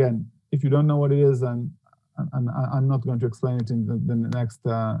 again, if you don't know what it is, I'm not going to explain it in the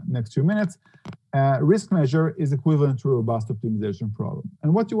next few minutes. Risk measure is equivalent to a robust optimization problem.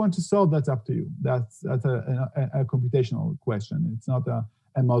 And what you want to solve, that's up to you. That's a computational question. It's not a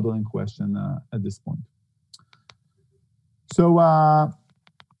modeling question at this point. So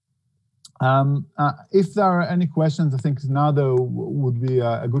if there are any questions, I think now though would be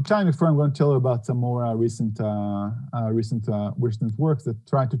a good time before I'm going to tell you about some more recent works that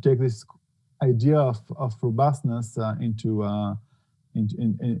try to take this idea of robustness more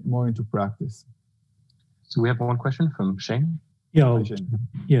into practice. So we have one question from Shane. Yeah,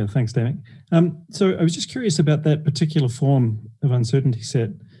 thanks, Danik. So I was just curious about that particular form of uncertainty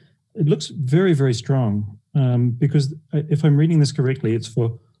set. It looks very, very strong because if I'm reading this correctly, it's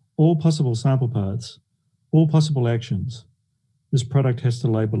for all possible sample paths, all possible actions. This product has to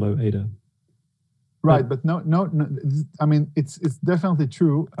lie below eta. Right, but no. I mean, it's definitely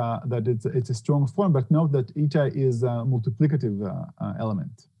true that it's a strong form, but note that eta is a multiplicative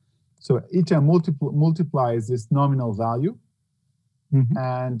element. So eta multiplies this nominal value,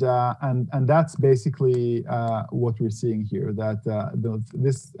 and that's basically what we're seeing here. That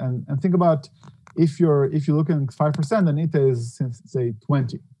and think about if you're looking at 5%, then eta is say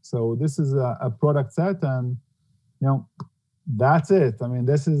 20. So this is a product set, and that's it. I mean,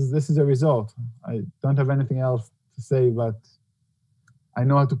 this is a result. I don't have anything else to say, but I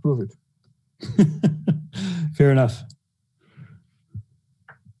know how to prove it. Fair enough.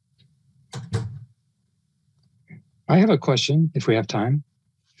 I have a question, if we have time.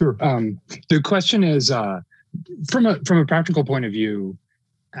 Sure. The question is, from a practical point of view,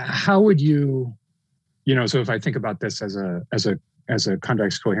 how would you, so if I think about this as a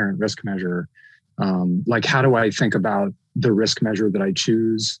convex coherent risk measure, like how do I think about the risk measure that I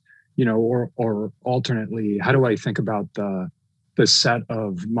choose, or alternately, how do I think about the set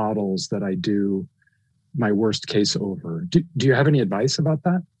of models that I do my worst case over? Do you have any advice about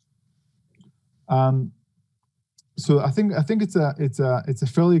that? So I think it's a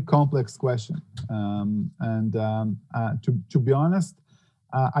fairly complex question, and to be honest,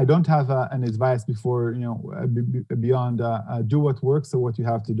 I don't have an advice before beyond do what works or what you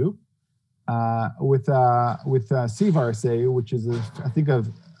have to do. With CVAR, say, which is a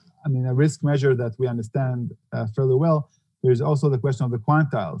risk measure that we understand fairly well. There's also the question of the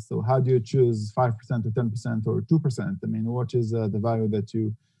quantiles. So how do you choose 5% or 10% or 2%? I mean, what is the value that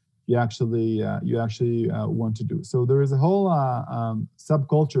you actually want to do? So there is a whole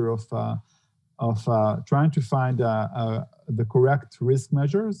subculture of trying to find the correct risk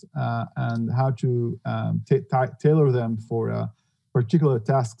measures and how to tailor them for particular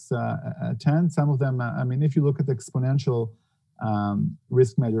tasks at hand. Some of them, if you look at the exponential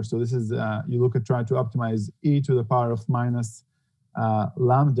risk measure, so this is, you look at trying to optimize e to the power of minus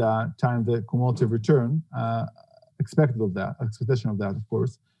lambda times the cumulative return, expectation of that, of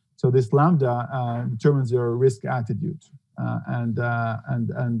course. So this lambda determines your risk attitude. and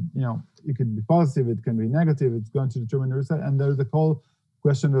you know, it can be positive, it can be negative. It's going to determine the result. And there's the whole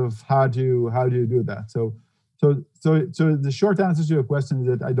question of how do you do that. So the short answer to your question is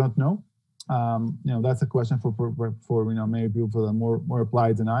that I don't know. You know, that's a question for you know, maybe people that are more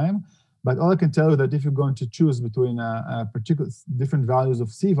applied than I am. But all I can tell you that if you're going to choose between different values of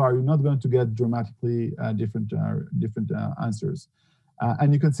CVAR, you're not going to get dramatically different answers.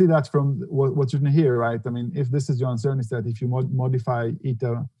 And you can see that from what's written here, right? I mean, if this is your uncertainty set, if you modify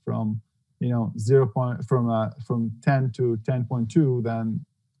eta from, you know, from 10 to 10.2, then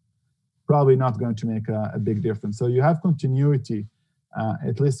probably not going to make a big difference. So you have continuity,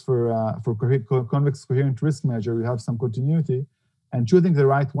 at least for convex coherent risk measure, you have some continuity. And choosing the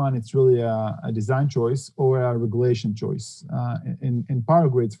right one, it's really a design choice or a regulation choice. In power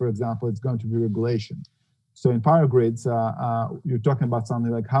grids, for example, it's going to be regulation. So in power grids, you're talking about something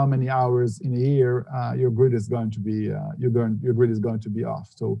like how many hours in a year your grid is going to be your grid is going to be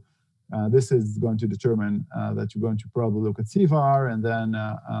off. So this is going to determine that you're going to probably look at CVAR, and then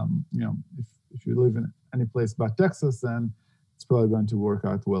you know, if you live in any place but Texas, then it's probably going to work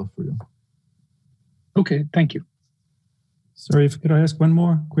out well for you. Okay, thank you. Sorry, could I ask one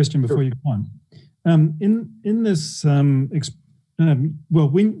more question before you go on? In this, well,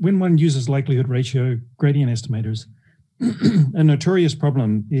 when one uses likelihood ratio gradient estimators, a notorious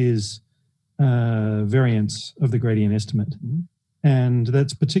problem is variance of the gradient estimate. Mm-hmm. And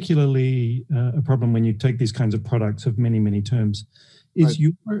that's particularly a problem when you take these kinds of products of many, many terms. Is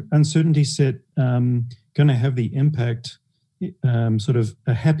your uncertainty set going to have the impact, sort of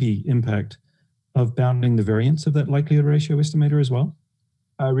a happy impact, of bounding the variance of that likelihood ratio estimator as well?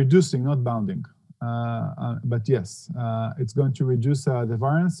 Reducing, not bounding. But yes, it's going to reduce the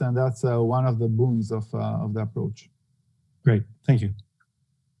variance, and that's one of the boons of the approach. Great, thank you.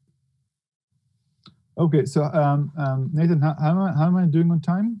 Okay, so Nathan, how am I doing on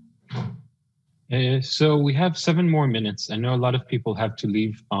time? So we have 7 more minutes. I know a lot of people have to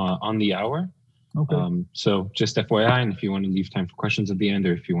leave on the hour. Okay. So just FYI, and if you want to leave time for questions at the end,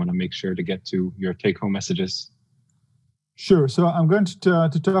 or if you want to make sure to get to your take-home messages. Sure. So I'm going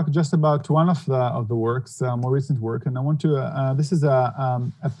to talk just about one of the works, more recent work, and I want to. This is a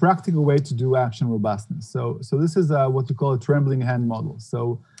practical way to do action robustness. So this is what we call a trembling hand model.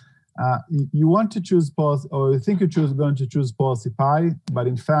 So you want to choose policy, or you think you're going to choose policy pi, but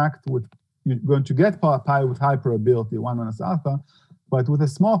in fact, you're going to get pi with high probability, 1 minus alpha. But with a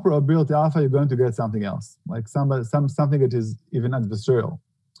small probability alpha, you're going to get something else, like something that is even adversarial.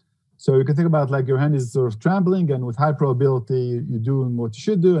 So you can think about like your hand is sort of trembling, and with high probability, you're doing what you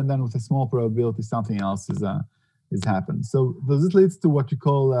should do, and then with a small probability, something else is happening. So this leads to what you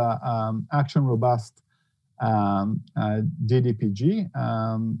call action robust DDPG.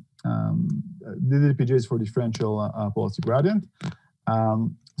 DDPG is for differential policy gradient.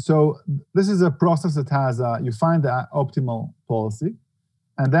 So this is a process that has, you find the optimal policy,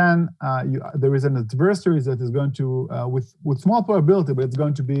 and then there is an adversary that is going to, with small probability, but it's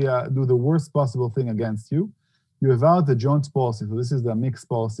going to be do the worst possible thing against you. You evaluate the joint policy. So this is the mixed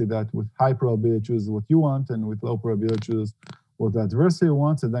policy that with high probability chooses what you want, and with low probability chooses what the adversary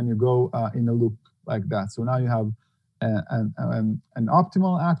wants, and then you go in a loop like that. So now you have an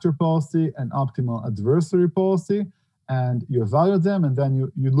optimal actor policy, an optimal adversary policy, and you evaluate them, and then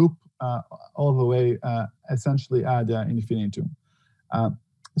you loop all the way, essentially ad infinitum.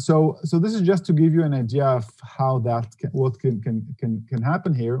 So this is just to give you an idea of how what can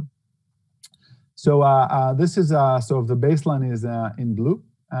happen here. So this is so the baseline is in blue,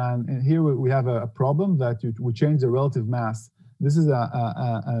 and here we have a problem that we change the relative mass. This is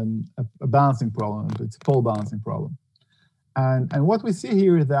a balancing problem. It's a pole balancing problem. And what we see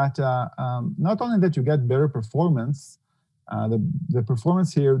here is that not only that you get better performance, the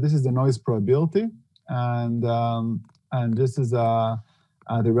performance here, this is the noise probability, and this is the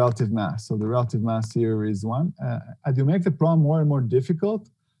relative mass. So the relative mass here is 1. As you make the problem more and more difficult,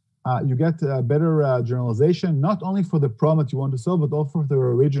 you get better generalization, not only for the problem that you want to solve, but also for the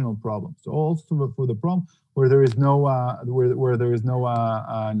original problem. So also for the problem where there is no where there is no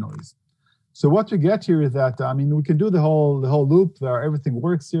noise. So what we get here is that, I mean, we can do the whole loop there. Everything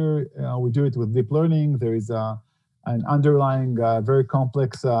works here. We do it with deep learning. There is an underlying very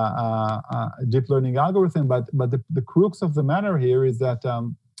complex deep learning algorithm. But the crux of the matter here is that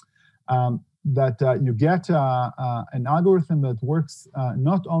you get an algorithm that works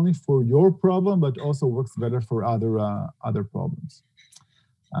not only for your problem, but also works better for other problems.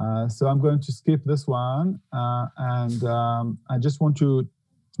 So I'm going to skip this one, and I just want to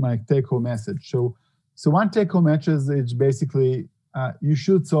my take-home message. So one take-home message is basically you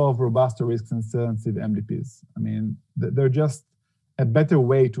should solve robust or risk-sensitive MDPs. I mean, they're just a better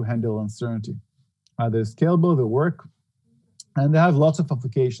way to handle uncertainty. They're scalable, they work, and they have lots of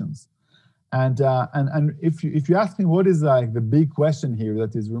applications. And if you ask me what is like the big question here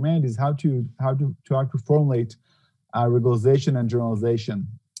that is remained is how to formulate regularization and generalization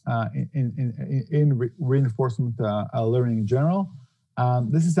in reinforcement learning in general.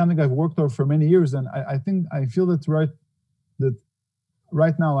 This is something I've worked on for many years, and I feel that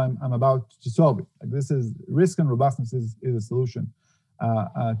right now I'm about to solve it. Like this is risk and robustness is a solution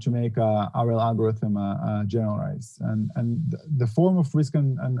to make RL algorithm generalize, and the form of risk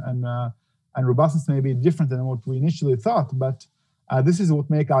and robustness may be different than what we initially thought, but this is what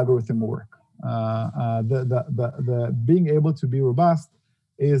make algorithm work. The being able to be robust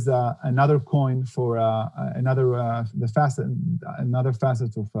is another coin for another facet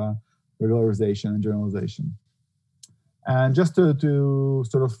of regularization and generalization. And just to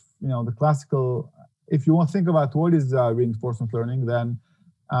sort of, the classical, if you want to think about what is reinforcement learning, then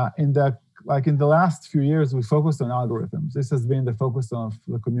in the last few years, we focused on algorithms. This has been the focus of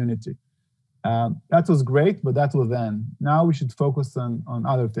the community. That was great, but that was then. Now we should focus on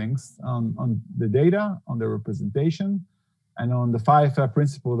other things, on the data, on the representation, and on the 5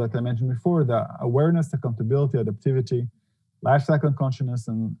 principles that I mentioned before: the awareness, accountability, adaptivity, lifecycle consciousness,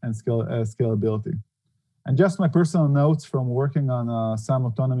 and scalability. And just my personal notes from working on some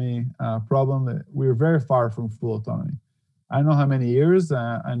autonomy problem, we're very far from full autonomy. I don't know how many years,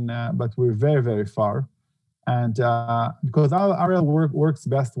 but we're very, very far. And because RL works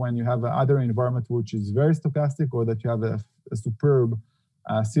best when you have either an environment which is very stochastic or that you have a superb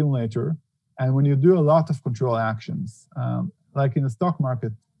simulator. And when you do a lot of control actions, like in the stock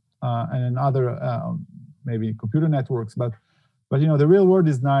market and in other maybe computer networks, but the real world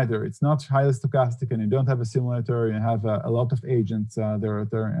is neither. It's not highly stochastic, and you don't have a simulator. You have a lot of agents that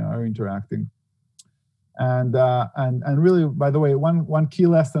are interacting. And really, by the way, one key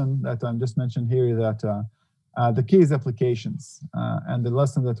lesson that I'm just mentioned here is that the key is applications and the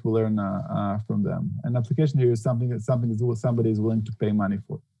lesson that we learn from them. An application here is something that somebody is willing to pay money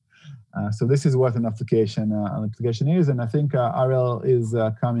for. So this is what an application is, and I think RL is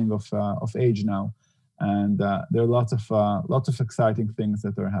coming of age now, and there are lots of exciting things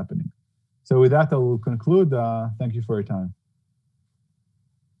that are happening. So with that, I will conclude. Thank you for your time.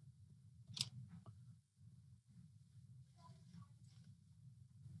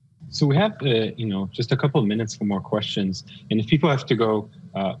 So we have, just a couple of minutes for more questions. And if people have to go,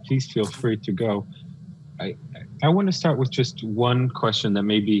 please feel free to go. I want to start with just one question that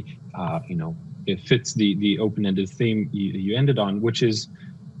maybe, it fits the open-ended theme you ended on, which is,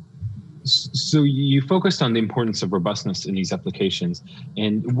 so you focused on the importance of robustness in these applications.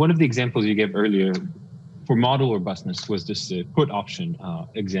 And one of the examples you gave earlier for model robustness was this put option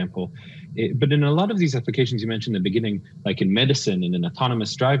example. But in a lot of these applications you mentioned in the beginning, like in medicine and in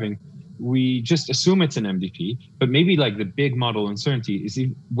autonomous driving, we just assume it's an MDP, but maybe like the big model uncertainty is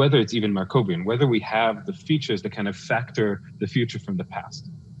whether it's even Markovian, whether we have the features that kind of factor the future from the past.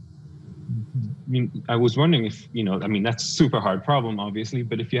 I mean, I was wondering if, that's a super hard problem, obviously,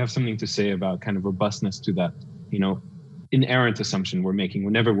 but if you have something to say about kind of robustness to that, inerrant assumption we're making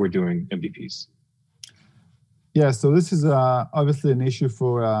whenever we're doing MDPs. Yeah, so this is obviously an issue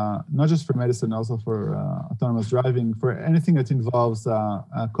for not just for medicine, also for autonomous driving, for anything that involves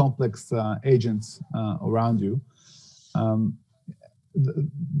complex agents around you.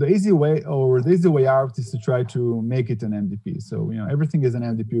 The easy way out is to try to make it an MDP. So everything is an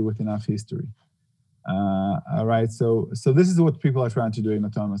MDP with enough history. All right, so this is what people are trying to do in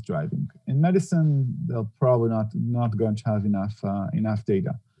autonomous driving. In medicine, they'll probably not going to have enough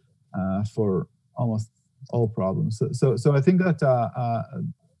data for almost all problems. So I think that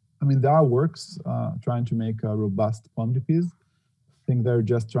there are works trying to make robust MDPs. I think they're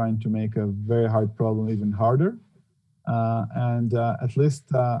just trying to make a very hard problem even harder. And at least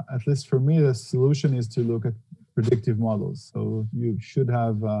for me, the solution is to look at predictive models. So you should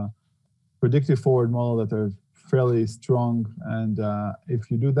have predictive forward models that are fairly strong, and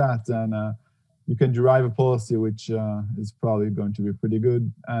if you do that, then you can derive a policy which is probably going to be pretty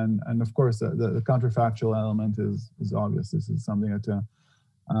good. And of course, the counterfactual element is obvious. This is something that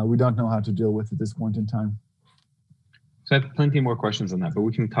we don't know how to deal with at this point in time. So I have plenty more questions on that, but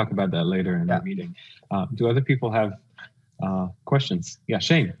we can talk about that later in the meeting. Do other people have questions? Yeah,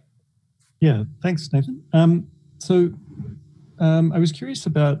 Shane. Yeah, thanks, Nathan. I was curious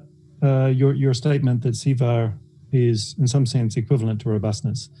about your statement that CVAR is in some sense equivalent to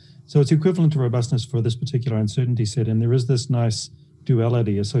robustness. So it's equivalent to robustness for this particular uncertainty set, and there is this nice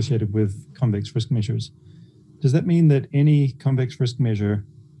duality associated with convex risk measures. does that mean that any convex risk measure,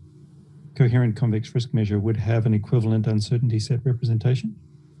 coherent convex risk measure, would have an equivalent uncertainty set representation?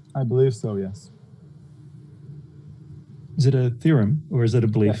 I believe so, yes. Is it a theorem or is it a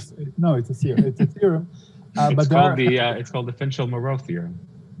belief? Yes. No, it's a theorem. It's a theorem. It's called the Finchel-Moreau theorem.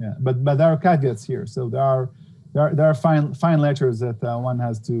 Yeah, but there are caveats here. So there are fine letters that one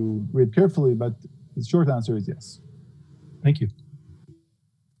has to read carefully, but the short answer is yes. Thank you.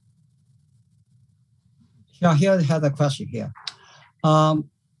 Yeah, here I have a question here.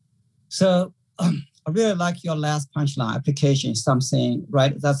 So I really like your last punchline, application, something,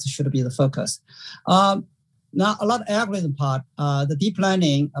 right? That should be the focus. Now, a lot of algorithm part, the deep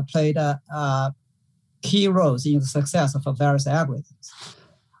learning played key roles in the success of various algorithms.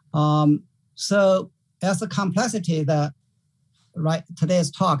 So as the complexity that, right, today's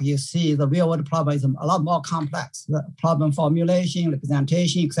talk, you see the real world problem is a lot more complex, the problem formulation,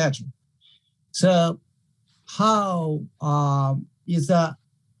 representation, etc. So how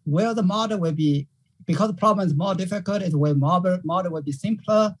where the model will be, because the problem is more difficult, it will model will be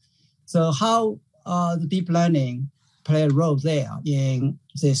simpler. So how the deep learning play a role there in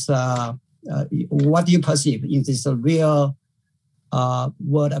this, what do you perceive in this real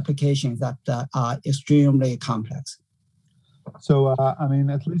world applications that are extremely complex? So, I mean,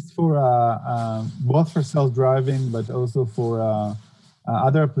 at least for both for self-driving, but also for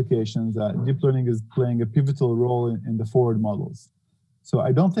other applications, deep learning is playing a pivotal role in the forward models. So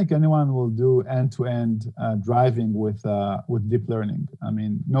I don't think anyone will do end-to-end driving with deep learning. I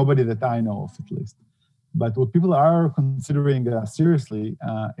mean, nobody that I know of, at least. But what people are considering seriously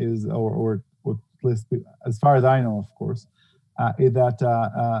is, or at least as far as I know, of course, is that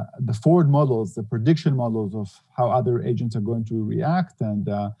the forward models, the prediction models of how other agents are going to react and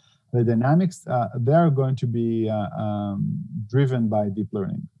the dynamics, they're going to be driven by deep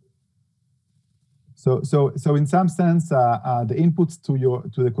learning. So in some sense, the inputs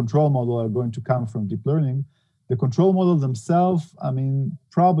to the control model are going to come from deep learning. The control models themselves, I mean,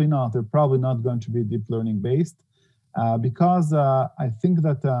 probably not. They're probably not going to be deep learning based because I think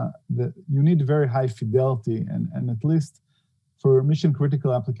that you need very high fidelity and at least for mission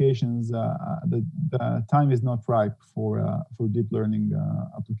critical applications, the time is not ripe for deep learning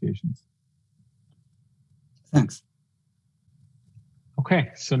applications. Thanks.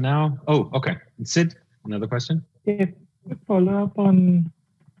 Okay, so now, okay. Sid, another question? Yeah, follow up on,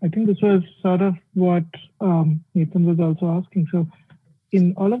 I think this was sort of what Nathan was also asking. So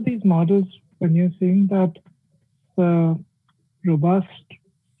in all of these models, when you're saying that the robust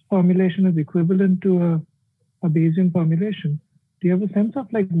formulation is equivalent to a Bayesian formulation, do you have a sense of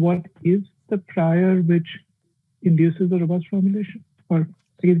like what is the prior which induces the robust formulation? Or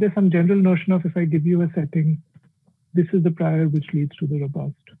is there some general notion of if I give you a setting, this is the prior which leads to the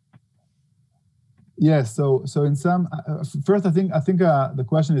robust? Yes. So in some first, I think the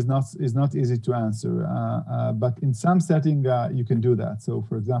question is not easy to answer, but in some setting you can do that. So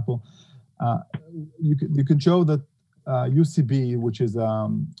for example, you can show that UCB, which is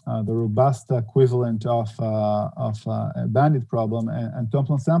the robust equivalent of a bandit problem, and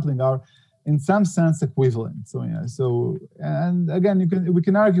Thompson sampling are in some sense equivalent. So yeah. So and again, we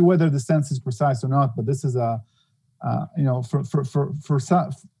can argue whether the sense is precise or not, but this is for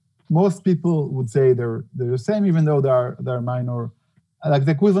some, most people would say they're the same, even though they're minor. Like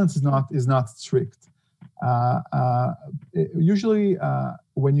the equivalence is not strict. Usually,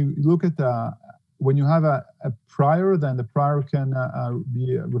 when you look at when you have a prior, then the prior can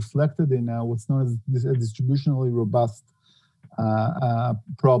be reflected in what's known as a distributionally robust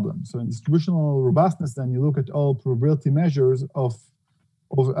problem. So in distributional robustness, then you look at all probability measures of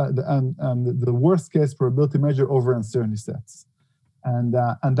the worst case probability measure over uncertainty sets. And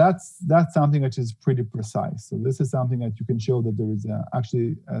that's something which is pretty precise. So this is something that you can show that there is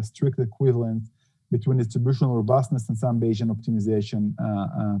actually a strict equivalent between distributional robustness and some Bayesian optimization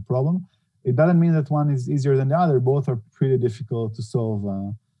problem. It doesn't mean that one is easier than the other. Both are pretty difficult to solve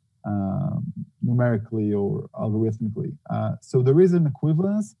numerically or algorithmically. So there is an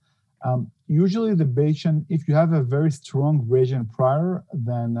equivalence. Usually the Bayesian, if you have a very strong Bayesian prior,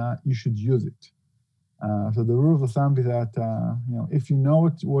 then you should use it. So the rule of thumb is that if you know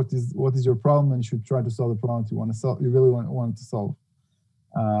what is your problem, then you should try to solve the problem you really want to solve.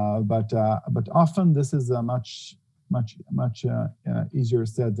 But often this is a much easier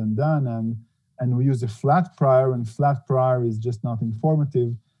said than done, and we use a flat prior, and flat prior is just not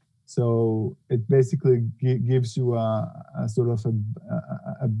informative. So it basically gives you a sort of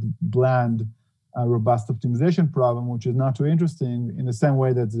a bland, robust optimization problem, which is not too interesting in the same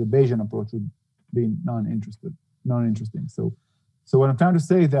way that the Bayesian approach would be non-interesting. So what I'm trying to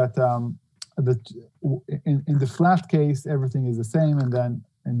say is that in the flat case, everything is the same, and then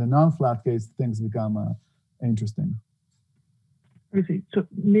in the non-flat case, things become interesting. I see. So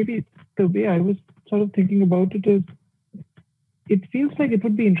maybe the way I was sort of thinking about it is, it feels like it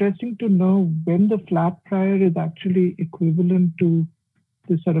would be interesting to know when the flat prior is actually equivalent to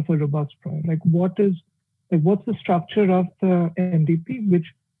this sort of a robust prior. Like what's the structure of the NDP,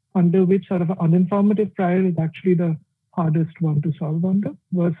 under which sort of an uninformative prior is actually the hardest one to solve under,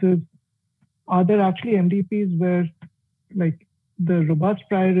 versus are there actually MDPs where like the robust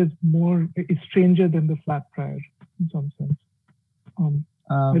prior is stranger than the flat prior in some sense?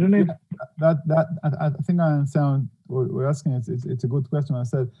 I don't know. I think I understand what we're asking. It's a good question. I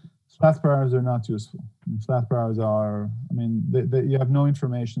said flat priors are not useful. And flat priors are, I mean, you have no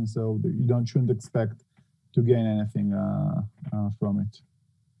information, so you shouldn't expect to gain anything from it.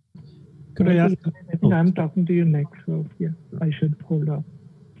 Could I ask? I think I'm talking to you next, so yeah, I should hold up.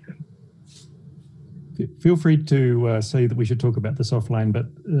 Feel free to say that we should talk about this offline, but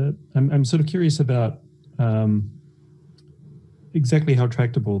I'm sort of curious about exactly how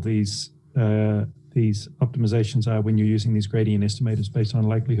tractable these optimizations are when you're using these gradient estimators based on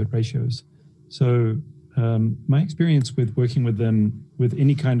likelihood ratios. So my experience with working with them with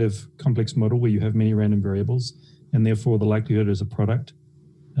any kind of complex model where you have many random variables and therefore the likelihood is a product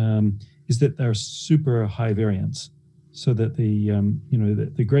is that they're super high variance, so that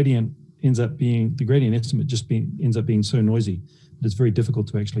the gradient ends up being, the gradient estimate ends up being so noisy that it's very difficult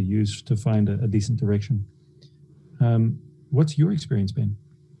to actually use to find a decent direction. What's your experience been?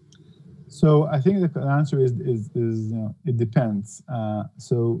 So I think the answer is it depends.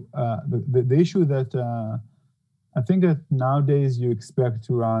 The issue that I think that nowadays you expect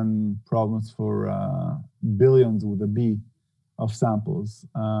to run problems for billions with a B of samples.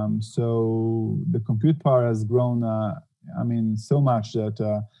 So the compute power has grown, I mean, so much that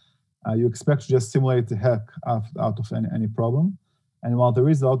you expect to just simulate the heck out of any problem. And while there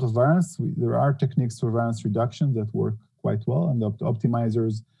is a lot of variance, there are techniques for variance reduction that work quite well, and the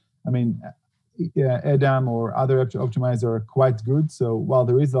optimizers, I mean, EDAM or other optimizers are quite good. So while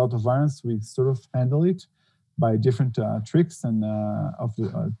there is a lot of variance, we sort of handle it by different tricks, and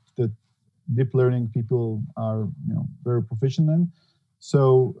the deep learning people are very proficient in.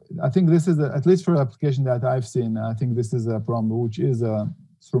 So I think this is, at least for the application that I've seen, I think this is a problem which is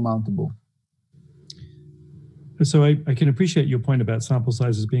surmountable. So I can appreciate your point about sample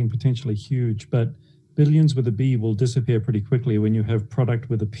sizes being potentially huge, but billions with a B will disappear pretty quickly when you have product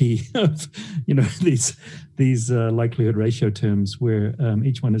with a P of these likelihood ratio terms where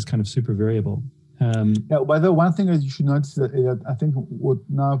each one is kind of super variable. Yeah, by the one thing that you should notice that I think what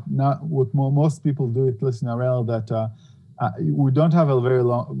most people do, at least in RL, that we don't have very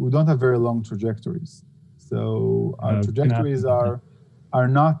long trajectories. So our trajectories are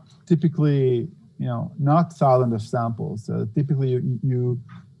not typically not thousands of samples. Typically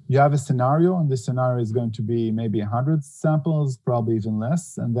you have a scenario, and this scenario is going to be maybe 100 samples, probably even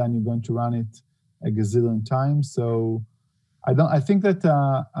less, and then you're going to run it a gazillion times. So I think that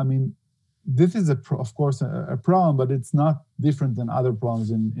I mean, this is of course a problem, but it's not different than other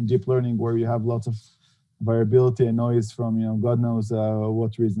problems in deep learning where you have lots of variability and noise from God knows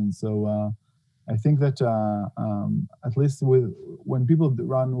what reason. So I think that at least when people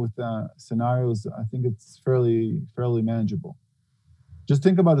run with scenarios, I think it's fairly manageable. Just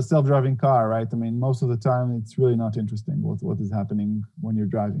think about the self-driving car, right? I mean, most of the time it's really not interesting what is happening when you're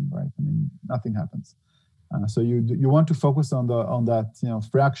driving, right? I mean, nothing happens. So you want to focus on that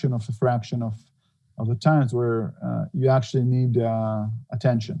fraction of the times where you actually need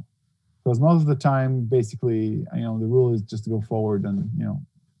attention, because most of the time, basically, the rule is just to go forward and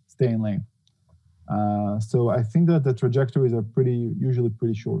stay in lane. So I think that the trajectories are usually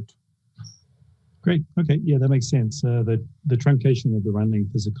pretty short. Great. Okay. Yeah, that makes sense. The truncation of the run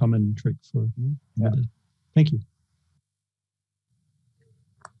length is a common trick for. Yeah. Thank you.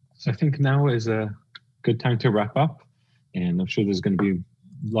 So I think now is a good time to wrap up, and I'm sure there's going to be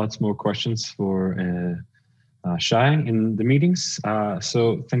lots more questions for Shie in the meetings.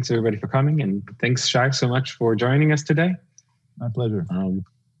 So thanks everybody for coming, and thanks Shie so much for joining us today. My pleasure.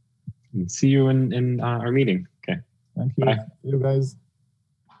 And see you in our meeting. Okay. Thank you. Bye. See you guys.